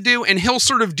I need to do? And he'll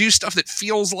sort of do stuff that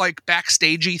feels like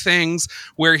backstagey things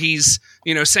where he's,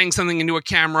 saying something into a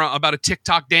camera about a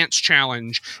TikTok dance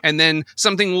challenge. And then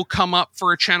something will come up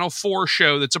for a Channel 4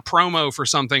 show that's a promo for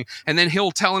something. And then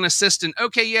he'll tell an assistant,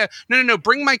 okay, yeah, no,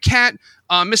 bring my cat,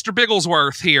 Mr.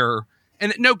 Bigglesworth here.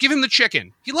 And no, give him the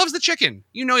chicken. He loves the chicken.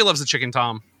 He loves the chicken,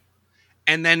 Tom.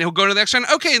 And then he'll go to the next one.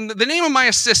 Okay, the name of my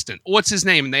assistant. What's his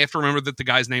name? And they have to remember that the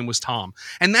guy's name was Tom.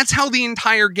 And that's how the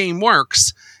entire game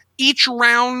works. Each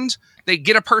round, they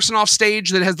get a person off stage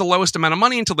that has the lowest amount of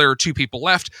money until there are 2 people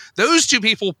left. Those 2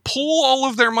 people pull all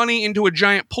of their money into a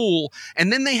giant pool,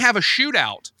 and then they have a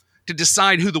shootout to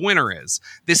decide who the winner is.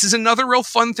 This is another real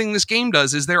fun thing this game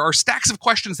does, is there are stacks of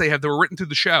questions they have that were written through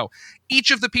the show. Each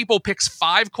of the people picks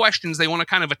 5 questions they want to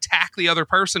kind of attack the other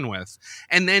person with.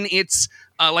 And then it's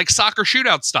like soccer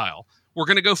shootout style. We're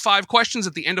going to go 5 questions.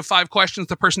 At the end of 5 questions,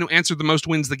 the person who answered the most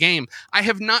wins the game. I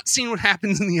have not seen what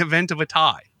happens in the event of a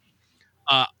tie.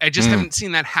 I just haven't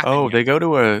seen that happen. Oh, yet. they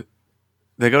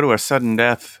go to a sudden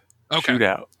death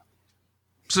shootout.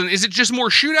 So is it just more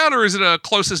shootout, or is it a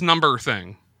closest number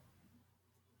thing?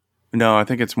 No, I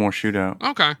think it's more shootout.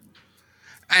 Okay.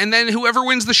 And then whoever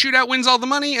wins the shootout wins all the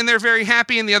money, and they're very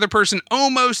happy, and the other person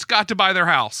almost got to buy their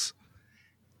house.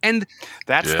 And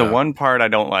that's the one part I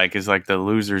don't like, is like the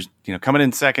losers, coming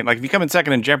in second. Like if you come in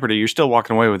second in Jeopardy, you're still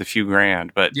walking away with a few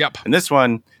grand. But in this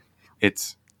one,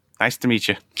 it's nice to meet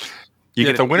you. You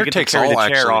Yeah, get the winner you get to takes carry all, the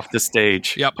chair actually. off the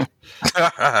stage. Yep.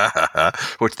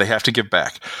 Which they have to give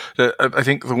back. I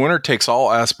think the winner takes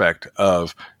all aspect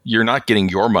of you're not getting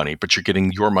your money, but you're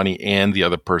getting your money and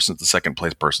the second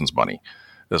place person's money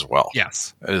as well.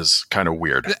 Yes. It is kind of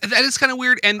weird. That is kind of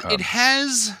weird. And it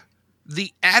has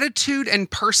the attitude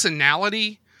and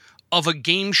personality of a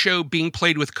game show being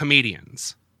played with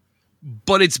comedians,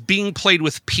 but it's being played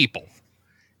with people.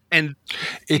 And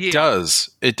It does.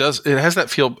 It has that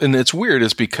feel. And it's weird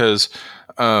is because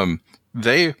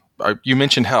you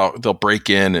mentioned how they'll break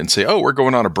in and say, oh, we're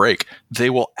going on a break. They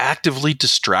will actively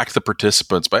distract the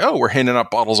participants by, oh, we're handing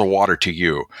out bottles of water to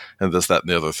you and this, that, and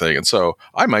the other thing. And so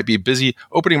I might be busy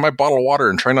opening my bottle of water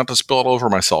and trying not to spill it all over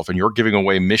myself. And you're giving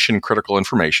away mission critical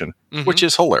information, which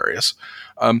is hilarious.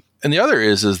 And the other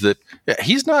is that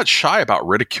he's not shy about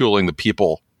ridiculing the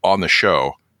people on the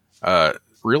show.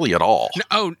 Really at all.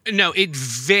 No, it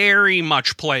very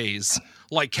much plays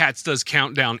like Katz does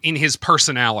Countdown in his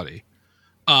personality.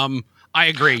 I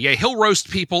agree. Yeah, he'll roast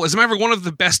people. As a matter of one of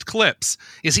the best clips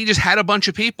is he just had a bunch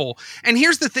of people. And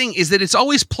here's the thing is that it's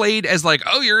always played as like,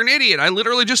 oh, you're an idiot. I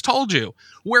literally just told you.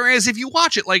 Whereas if you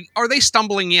watch it, like, are they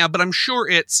stumbling? Yeah, but I'm sure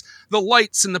it's the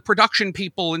lights and the production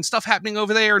people and stuff happening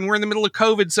over there. And we're in the middle of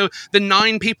COVID. So the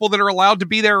 9 people that are allowed to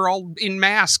be there are all in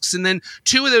masks. And then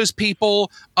 2 of those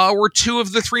people were 2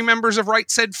 of the 3 members of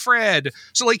Right Said Fred.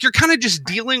 So like, you're kind of just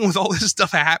dealing with all this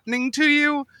stuff happening to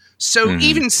you. So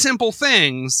even simple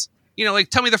things, you know, like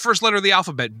tell me the first letter of the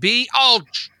alphabet. B? Oh,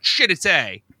 shit, it's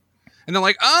A. And they're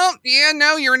like, oh, yeah,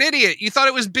 no, you're an idiot. You thought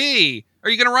it was B. Are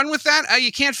you going to run with that?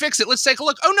 You can't fix it. Let's take a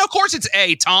look. Oh, no, of course it's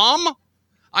A, Tom.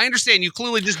 I understand. You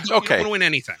clearly just don't want to win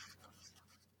anything.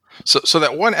 So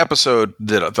that one episode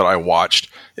that I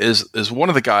watched is one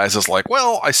of the guys is like,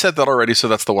 well, I said that already, so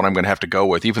that's the one I'm going to have to go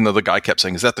with, even though the guy kept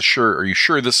saying, are you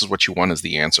sure this is what you want as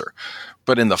the answer?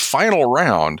 But in the final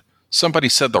round, somebody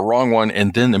said the wrong one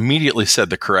and then immediately said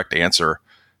the correct answer.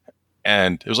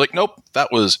 And it was like, nope,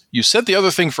 you said the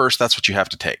other thing first. That's what you have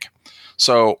to take.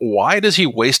 So why does he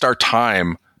waste our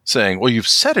time saying, well, you've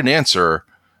said an answer.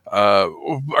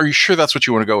 Are you sure that's what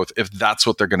you want to go with if that's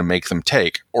what they're going to make them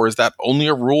take? Or is that only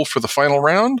a rule for the final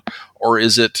round? Or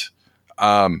is it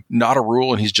not a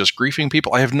rule and he's just griefing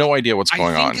people? I have no idea what's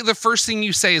going on. I think the first thing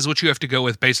you say is what you have to go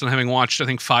with based on having watched, I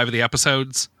think, 5 of the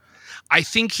episodes. I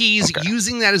think he's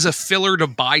using that as a filler to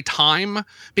buy time,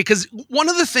 because one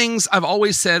of the things I've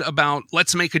always said about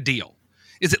Let's Make a Deal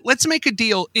is that Let's Make a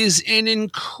Deal is an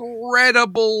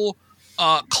incredible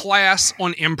class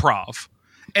on improv.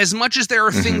 As much as there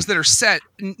are things that are set,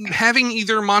 having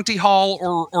either Monty Hall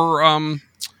or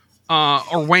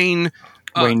Wayne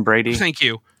Brady. Thank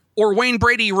you. Or Wayne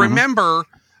Brady, remember,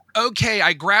 okay,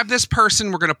 I grabbed this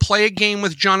person. We're going to play a game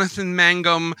with Jonathan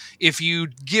Mangum. If you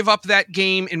give up that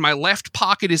game, in my left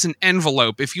pocket is an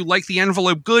envelope. If you like the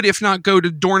envelope, good. If not, go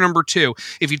to door number 2.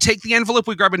 If you take the envelope,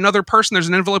 we grab another person. There's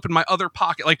an envelope in my other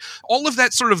pocket. Like all of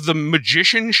that sort of the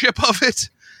magicianship of it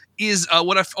is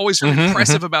what I've always found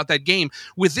impressive about that game.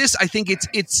 With this, I think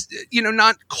it's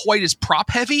not quite as prop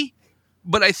heavy,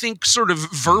 but I think sort of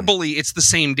verbally it's the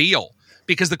same deal,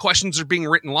 because the questions are being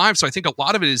written live. So I think a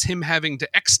lot of it is him having to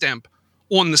extemp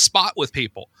on the spot with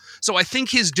people. So I think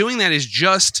his doing that is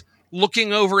just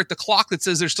looking over at the clock that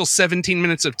says there's still 17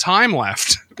 minutes of time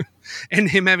left and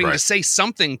him having to say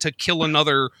something to kill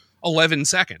another 11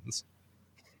 seconds.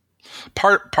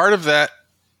 Part of that,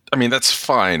 I mean, that's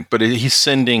fine, but I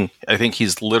think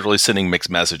he's literally sending mixed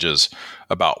messages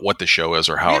about what the show is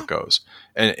or how it goes.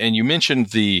 And you mentioned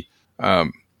the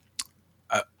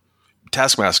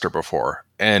Taskmaster before,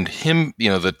 and him,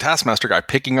 the Taskmaster guy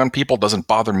picking on people doesn't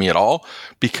bother me at all,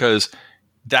 because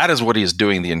that is what he is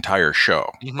doing the entire show,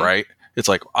 right? It's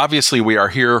like, obviously we are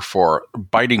here for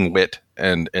biting wit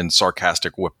and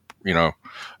sarcastic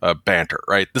banter,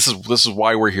 right? This is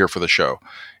why we're here for the show.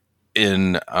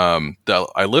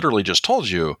 I literally just told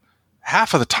you,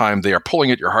 half of the time they are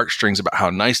pulling at your heartstrings about how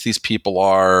nice these people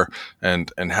are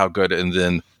and how good,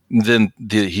 and then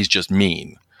he's just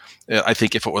mean. I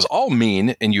think if it was all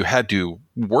mean and you had to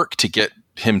work to get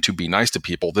him to be nice to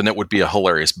people, then it would be a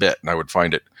hilarious bit, and I would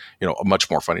find it, much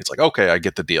more funny. It's like, okay, I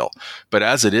get the deal. But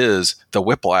as it is, the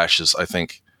whiplash is, I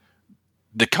think,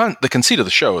 the conceit of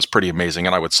the show is pretty amazing,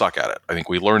 and I would suck at it. I think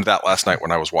we learned that last night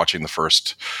when I was watching the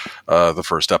first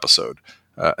episode.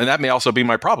 And that may also be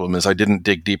my problem, is I didn't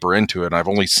dig deeper into it, and I've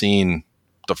only seen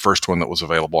the first one that was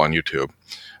available on YouTube.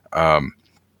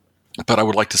 But I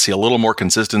would like to see a little more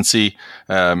consistency,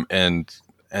 and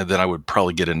then I would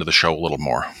probably get into the show a little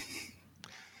more.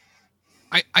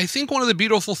 I think one of the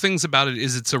beautiful things about it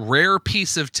is it's a rare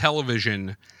piece of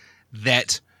television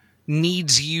that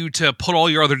needs you to put all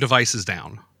your other devices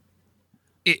down.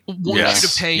 It wants you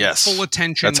to pay full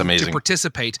attention That's amazing. to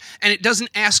participate, and it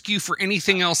doesn't ask you for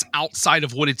anything else outside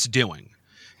of what it's doing.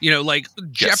 Like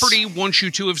Jeopardy wants you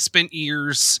to have spent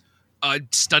years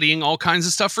studying all kinds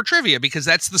of stuff for trivia because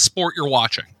that's the sport you're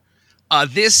watching.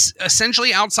 This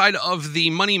essentially outside of the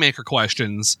moneymaker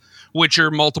questions, which are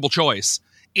multiple choice,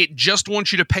 it just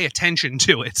wants you to pay attention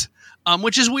to it,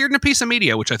 which is weird in a piece of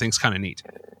media, which I think is kind of neat.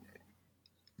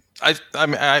 I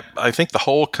think the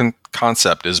whole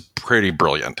concept is pretty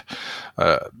brilliant.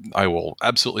 I will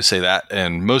absolutely say that.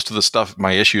 And most of the stuff,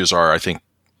 my issues are, I think,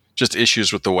 just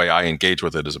issues with the way I engage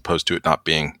with it, as opposed to it not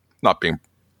being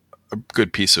a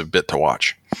good piece of bit to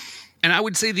watch. And I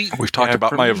would say we've talked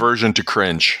about my aversion to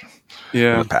cringe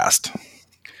in the past.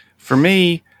 For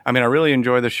me, I really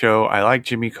enjoy the show. I like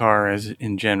Jimmy Carr as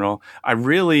in general. I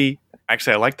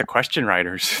like the question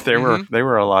writers. They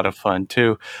were a lot of fun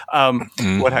too.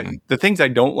 The things I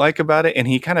don't like about it, and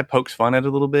he kind of pokes fun at it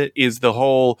a little bit, is the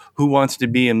whole "Who Wants to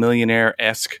Be a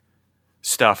Millionaire"-esque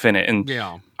stuff in it. And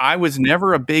I was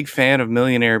never a big fan of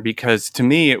Millionaire because to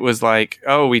me it was like,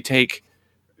 oh, we take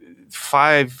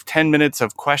 5-10 minutes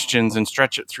of questions and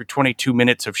stretch it through 22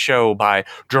 minutes of show by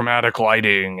dramatic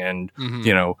lighting and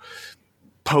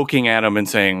poking at them and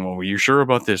saying, well, are you sure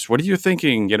about this? What are you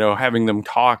thinking? Having them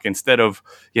talk instead of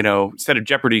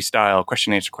Jeopardy style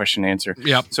question, answer.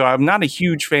 Yep. So I'm not a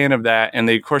huge fan of that. And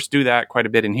they of course do that quite a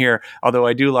bit in here. Although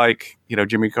I do like,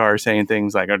 Jimmy Carr saying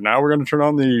things like, now we're going to turn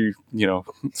on the,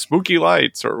 spooky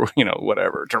lights or,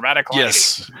 whatever, dramatic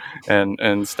lighting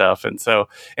and stuff. And so,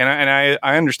 and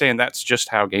I understand that's just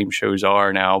how game shows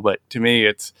are now, but to me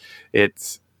it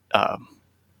gets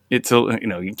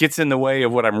in the way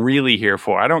of what I'm really here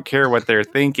for. I don't care what they're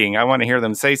thinking. I want to hear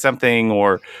them say something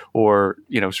or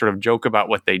sort of joke about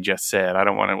what they just said. I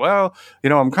don't want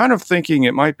to, I'm kind of thinking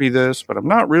it might be this, but I'm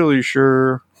not really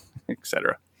sure,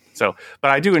 etc. So, but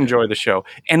I do enjoy the show.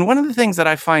 And one of the things that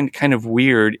I find kind of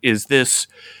weird is this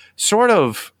sort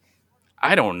of,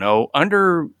 I don't know,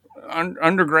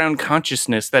 underground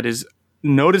consciousness that is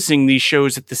noticing these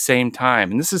shows at the same time.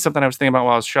 And this is something I was thinking about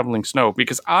while I was shoveling snow,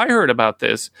 because I heard about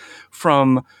this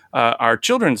from our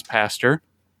children's pastor,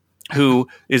 who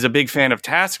is a big fan of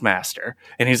Taskmaster.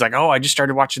 And he's like, oh, I just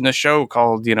started watching this show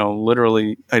called, I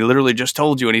literally just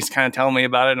told you. And he's kind of telling me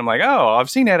about it. And I'm like, oh, I've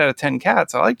seen 8 out of 10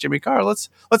 cats. I like Jimmy Carr. Let's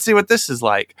see what this is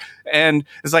like. And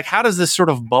it's like, how does this sort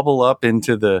of bubble up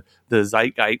into the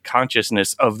zeitgeist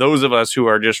consciousness of those of us who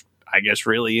are just, I guess,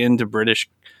 really into British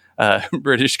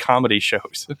comedy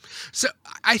shows? So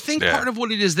I think part of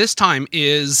what it is this time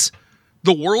is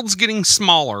the world's getting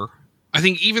smaller. I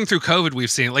think even through COVID,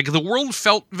 we've seen like the world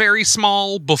felt very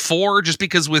small before, just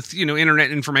because with,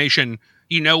 internet information,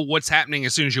 what's happening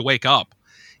as soon as you wake up.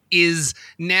 Is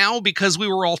now, because we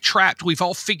were all trapped, we've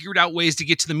all figured out ways to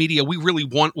get to the media we really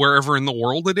want wherever in the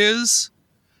world it is.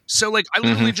 So like I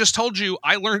literally just told you,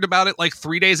 I learned about it like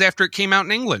 3 days after it came out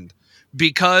in England,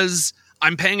 because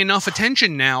I'm paying enough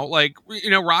attention now. Like,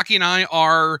 Rocky and I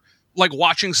are like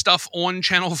watching stuff on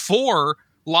Channel 4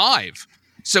 live.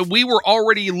 So we were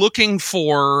already looking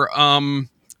for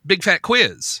Big Fat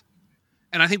Quiz.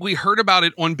 And I think we heard about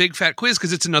it on Big Fat Quiz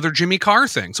because it's another Jimmy Carr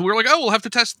thing. So we were like, oh, we'll have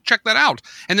to check that out.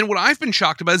 And then what I've been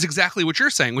shocked about is exactly what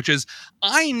you're saying, which is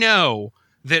I know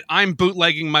that I'm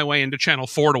bootlegging my way into Channel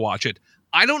 4 to watch it.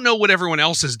 I don't know what everyone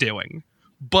else is doing,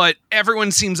 but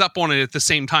everyone seems up on it at the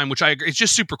same time, which I agree. It's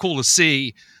just super cool to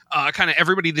see kind of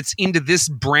everybody that's into this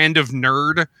brand of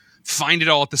nerd find it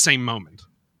all at the same moment.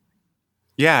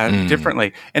 Yeah,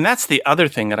 differently. And that's the other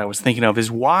thing that I was thinking of is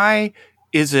why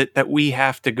is it that we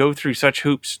have to go through such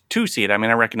hoops to see it?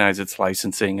 I recognize it's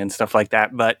licensing and stuff like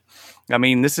that, but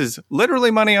this is literally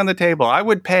money on the table. I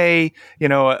would pay,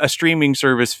 a streaming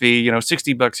service fee,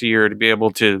 $60 a year to be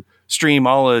able to stream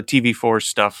all of TV4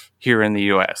 stuff here in the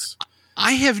US.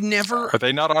 I have never... Are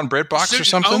they not on BritBox or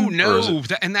something? Oh, no.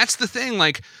 And that's the thing.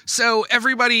 Like, so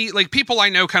everybody, like people I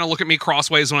know kind of look at me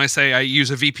crossways when I say I use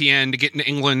a VPN to get into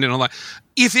England and all that.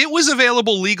 If it was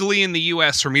available legally in the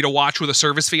US for me to watch with a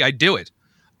service fee, I'd do it.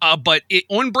 But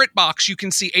on BritBox, you can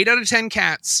see 8 out of 10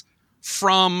 cats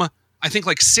from, I think,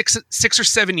 like 6 or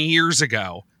 7 years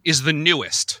ago is the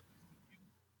newest.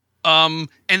 And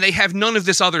they have none of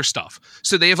this other stuff.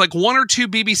 So they have like 1 or 2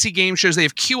 BBC game shows. They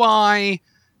have QI...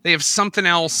 They have something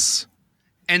else,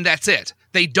 and that's it.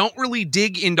 They don't really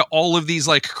dig into all of these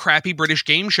like crappy British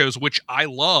game shows, which I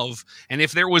love. And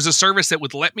if there was a service that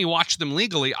would let me watch them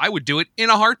legally, I would do it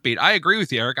in a heartbeat. I agree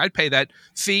with you, Eric. I'd pay that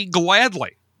fee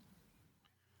gladly.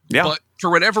 Yeah. But for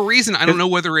whatever reason, I don't know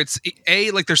whether it's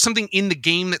like there's something in the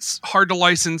game that's hard to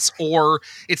license, or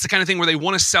it's the kind of thing where they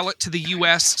want to sell it to the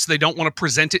US, so they don't want to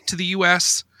present it to the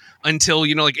US until,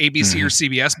 like ABC or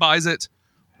CBS buys it,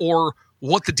 or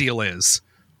what the deal is,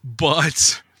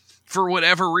 but for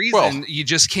whatever reason, you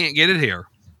just can't get it here.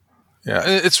 Yeah,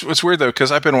 it's weird though,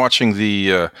 because I've been watching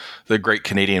the Great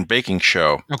Canadian Baking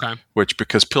Show. Okay. Which,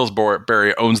 because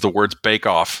Pillsbury owns the words Bake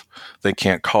Off, they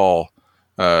can't call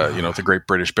the Great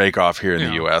British Bake Off here in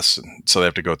the U.S., and so they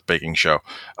have to go with the Baking Show.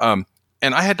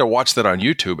 And I had to watch that on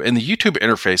YouTube, and the YouTube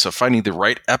interface of finding the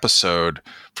right episode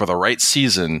for the right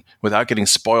season without getting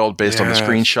spoiled based on the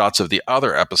screenshots of the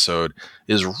other episode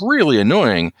is really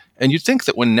annoying. And you'd think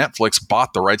that when Netflix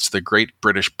bought the rights to the Great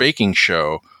British Baking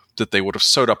Show, that they would have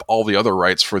sewed up all the other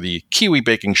rights for the Kiwi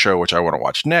Baking Show, which I want to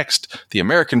watch next, the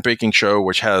American Baking Show,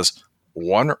 which has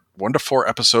 1 to 4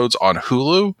 episodes on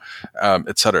Hulu,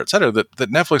 et cetera, that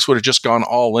Netflix would have just gone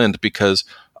all in, because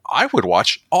I would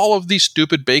watch all of these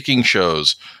stupid baking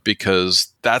shows,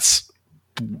 because that's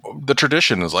the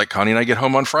tradition. Is like, Connie and I get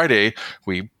home on Friday,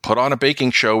 we put on a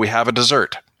baking show, we have a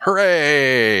dessert.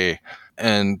 Hooray!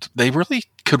 And they really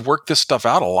could work this stuff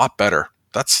out a lot better.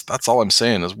 That's all I'm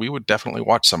saying, is we would definitely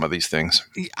watch some of these things.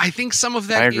 I think some of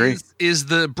that is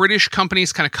the British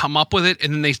companies kind of come up with it,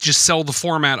 and then they just sell the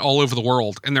format all over the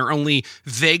world, and they're only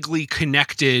vaguely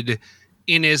connected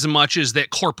in as much as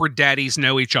that corporate daddies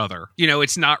know each other.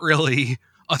 It's not really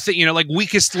a thing, like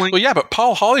Weakest Link. Well, yeah, but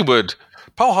Paul Hollywood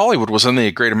was in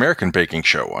the Great American Baking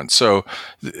Show one, so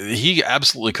he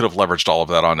absolutely could have leveraged all of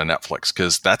that onto Netflix,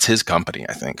 because that's his company,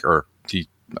 I think, or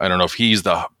I don't know if he's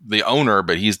the owner,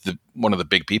 but he's one of the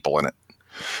big people in it.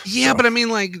 Yeah, so. But I mean,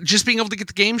 like, just being able to get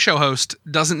the game show host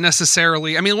doesn't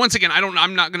necessarily. I mean, once again,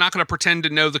 I'm not going to pretend to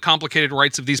know the complicated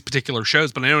rights of these particular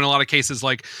shows, but I know in a lot of cases,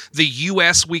 like, the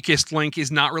U.S. Weakest Link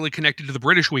is not really connected to the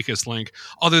British Weakest Link,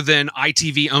 other than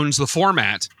ITV owns the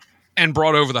format and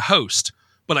brought over the host.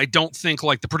 But I don't think,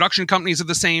 like, the production companies are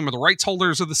the same or the rights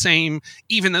holders are the same,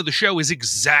 even though the show is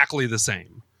exactly the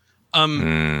same.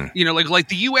 Like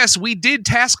the US, we did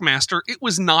Taskmaster. It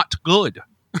was not good.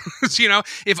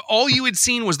 If all you had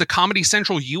seen was the Comedy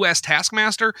Central US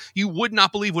Taskmaster, you would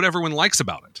not believe what everyone likes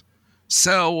about it.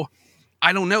 So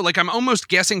I don't know. Like, I'm almost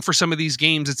guessing for some of these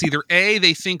games, it's either A,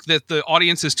 they think that the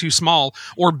audience is too small,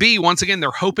 or B, once again,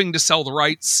 they're hoping to sell the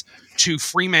rights to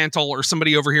Fremantle or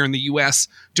somebody over here in the US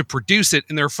to produce it.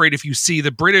 And they're afraid if you see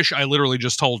the British, I literally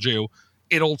just told you,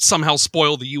 it'll somehow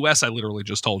spoil the US, I literally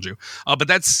just told you. But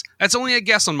that's only a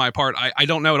guess on my part. I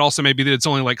don't know. It also may be that it's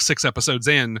only like 6 episodes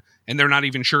in, and they're not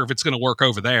even sure if it's going to work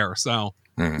over there. So,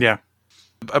 Yeah.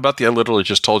 About the I literally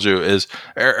just told you is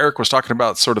Eric was talking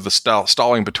about sort of the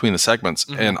stalling between the segments,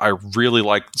 and I really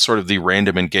like sort of the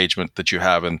random engagement that you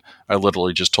have, and I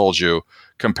literally just told you,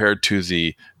 compared to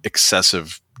the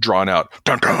excessive drawn out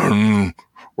dun dun,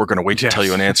 we're going to wait to tell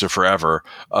you an answer forever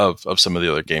of some of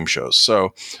the other game shows.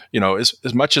 So,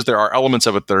 as much as there are elements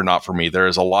of it that are not for me, there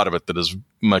is a lot of it that is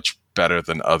much better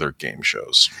than other game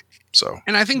shows. So,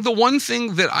 and I think the one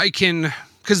thing that I can,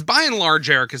 because by and large,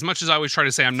 Eric, as much as I always try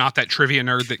to say I'm not that trivia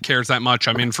nerd that cares that much,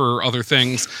 I'm in for other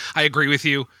things. I agree with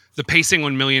you. The pacing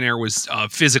on Millionaire was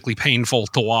physically painful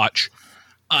to watch.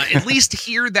 At least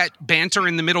here, that banter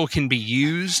in the middle can be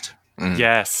used.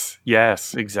 Yes,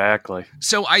 exactly.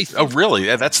 So really?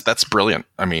 Yeah, that's brilliant.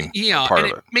 I mean, part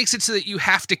of it makes it so that you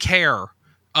have to care,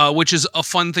 which is a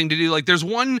fun thing to do. Like, there's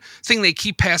one thing they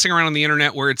keep passing around on the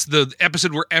internet where it's the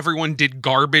episode where everyone did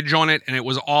garbage on it, and it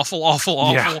was awful,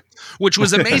 which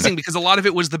was amazing because a lot of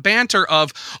it was the banter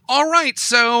of, all right,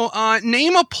 so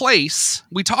name a place.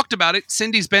 We talked about it.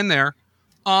 Cindy's been there.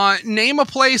 Name a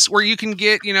place where you can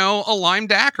get, a lime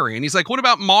daiquiri. And he's like, what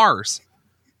about Mars?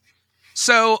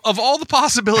 So, of all the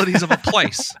possibilities of a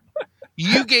place,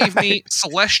 you gave me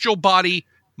celestial body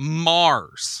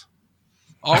Mars.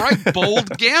 All right,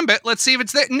 bold gambit. Let's see if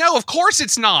it's there. No, of course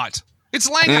it's not. It's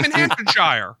Langham in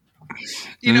Hampshire.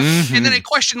 And then a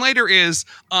question later is,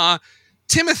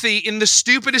 Timothy, in the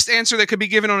stupidest answer that could be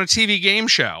given on a TV game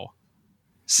show,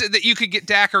 said that you could get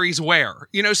daiquiris where?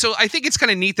 So I think it's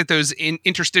kind of neat that those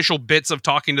interstitial bits of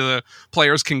talking to the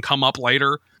players can come up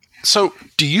later. So,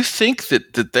 do you think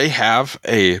that they have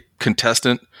a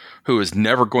contestant who is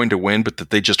never going to win, but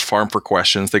that they just farm for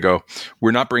questions? They go,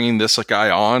 we're not bringing this guy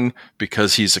on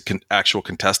because he's an actual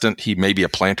contestant. He may be a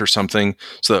plant or something,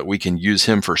 so that we can use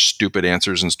him for stupid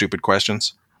answers and stupid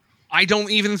questions. I don't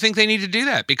even think they need to do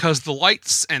that, because the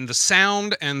lights and the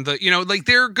sound and the,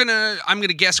 I'm going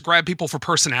to guess, grab people for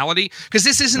personality, because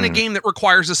this isn't a game that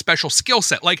requires a special skill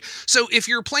set. Like, so if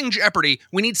you're playing Jeopardy,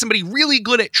 we need somebody really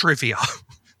good at trivia.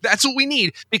 That's what we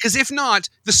need, because if not,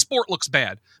 the sport looks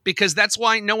bad, because that's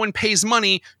why no one pays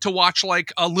money to watch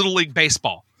like a Little League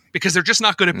baseball, because they're just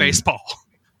not good at baseball.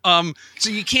 So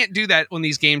you can't do that on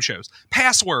these game shows.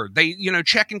 Password, they,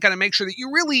 check and kind of make sure that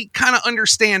you really kind of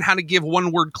understand how to give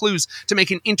one-word clues to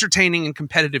make an entertaining and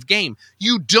competitive game.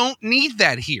 You don't need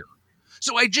that here.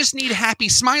 So I just need happy,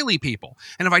 smiley people.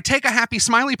 And if I take a happy,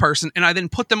 smiley person and I then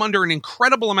put them under an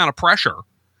incredible amount of pressure,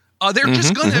 they're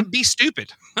just going to be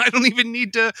stupid. I don't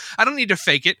need to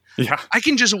fake it. Yeah. I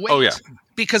can just wait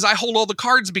because I hold all the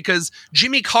cards because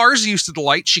Jimmy Carr's used to the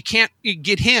light. She can't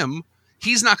get him.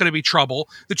 He's not going to be trouble.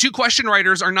 The 2 question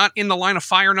writers are not in the line of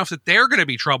fire enough that they're going to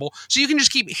be trouble. So you can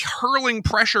just keep hurling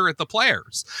pressure at the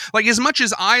players. Like, as much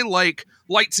as I like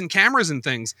lights and cameras and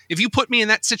things, if you put me in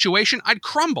that situation, I'd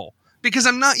crumble. Because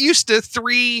I'm not used to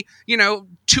 3,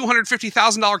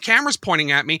 $250,000 cameras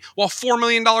pointing at me while $4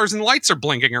 million in lights are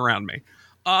blinking around me.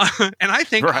 And I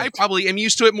think I probably am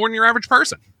used to it more than your average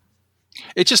person.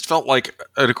 It just felt like,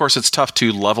 and of course, it's tough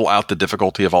to level out the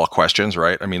difficulty of all questions,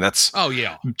 right? I mean, that's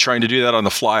trying to do that on the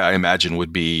fly, I imagine,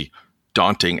 would be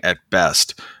daunting at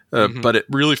best. But it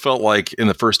really felt like in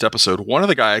the first episode, one of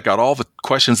the guys got all the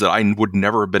questions that I would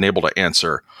never have been able to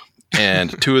answer.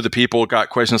 And 2 of the people got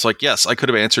questions like, yes, I could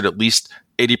have answered at least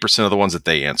 80% of the ones that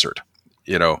they answered,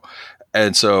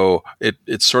 And so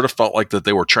it sort of felt like that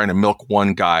they were trying to milk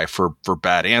one guy for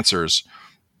bad answers.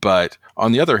 But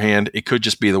on the other hand, it could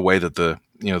just be the way that the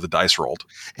dice rolled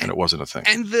and it wasn't a thing.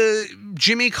 And the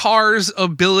Jimmy Carr's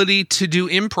ability to do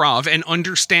improv and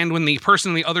understand when the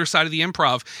person on the other side of the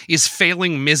improv is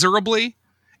failing miserably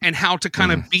and how to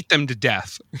kind of beat them to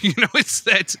death. It's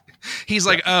that he's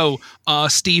like,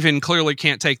 Steven clearly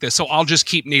can't take this, so I'll just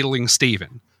keep needling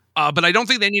Steven. But I don't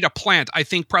think they need a plant. I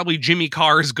think probably Jimmy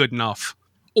Carr is good enough.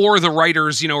 Or the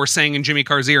writers, are saying in Jimmy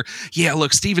Carr's ear, yeah,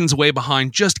 look, Steven's way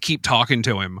behind. Just keep talking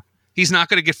to him. He's not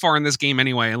going to get far in this game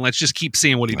anyway, and let's just keep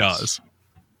seeing what he does.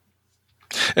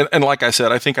 And like I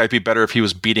said, I think I'd be better if he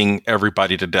was beating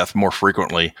everybody to death more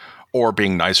frequently or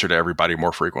being nicer to everybody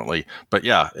more frequently. But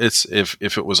yeah, it's if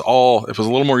it was a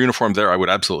little more uniform there, I would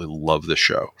absolutely love this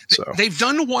show. So they've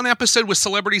done one episode with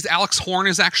celebrities. Alex Horn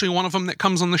is actually one of them that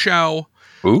comes on the show.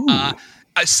 Ooh.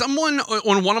 Someone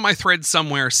on one of my threads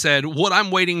somewhere said, what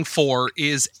I'm waiting for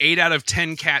is 8 out of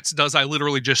 10 cats does I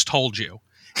literally just told you.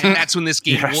 And that's when this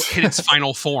game will hit its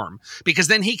final form. Because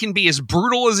then he can be as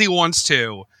brutal as he wants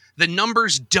to. The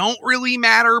numbers don't really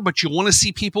matter, but you want to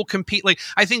see people compete. Like,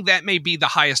 I think that may be the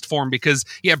highest form because,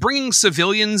 bringing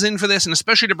civilians in for this, and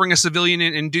especially to bring a civilian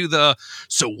in and do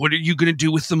so what are you going to do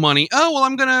with the money? Oh, well,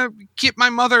 I'm going to keep my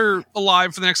mother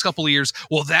alive for the next couple of years.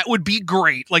 Well, that would be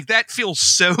great. Like, that feels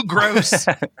so gross.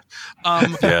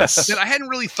 Yes. That I hadn't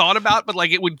really thought about, but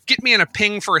like, it would get me in a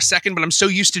ping for a second, but I'm so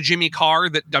used to Jimmy Carr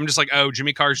that I'm just like, oh,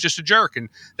 Jimmy Carr is just a jerk. And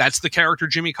that's the character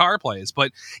Jimmy Carr plays.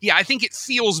 But yeah, I think it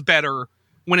feels better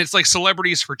when it's like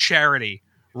celebrities for charity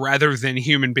rather than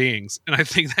human beings. And I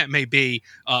think that may be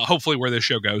hopefully where this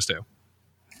show goes to.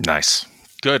 Nice.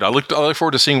 Good. I look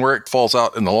forward to seeing where it falls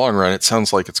out in the long run. It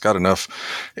sounds like it's got enough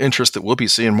interest that we'll be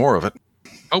seeing more of it.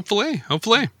 Hopefully.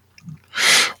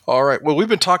 All right. Well, we've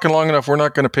been talking long enough. We're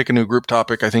not going to pick a new group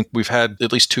topic. I think we've had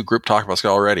at least 2 group topics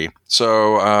already.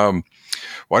 So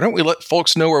why don't we let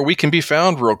folks know where we can be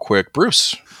found real quick?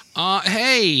 Bruce.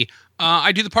 Hey.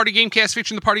 I do the Party Gamecast,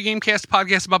 featuring the Party Gamecast,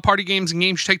 podcast about party games and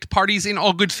games you take to parties in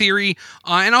all good theory.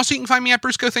 And also you can find me at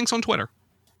BruceGoThinks on Twitter.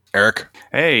 Eric.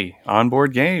 Hey,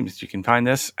 Onboard Games. You can find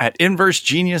this at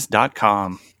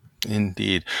inversegenius.com.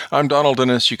 Indeed. I'm Donald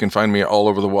Dennis. You can find me all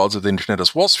over the wilds of the internet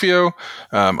as Wolfsfio.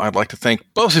 I'd like to thank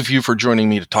both of you for joining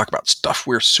me to talk about stuff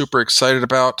we're super excited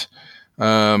about.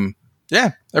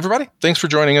 Everybody, thanks for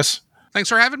joining us. Thanks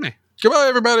for having me. Goodbye,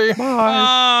 everybody.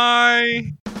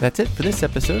 Bye. That's it for this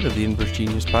episode of the Inverse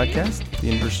Genius Podcast. The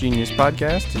Inverse Genius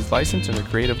Podcast is licensed under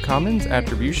Creative Commons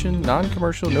Attribution,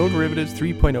 Non-Commercial, No Derivatives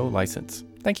 3.0 license.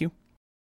 Thank you.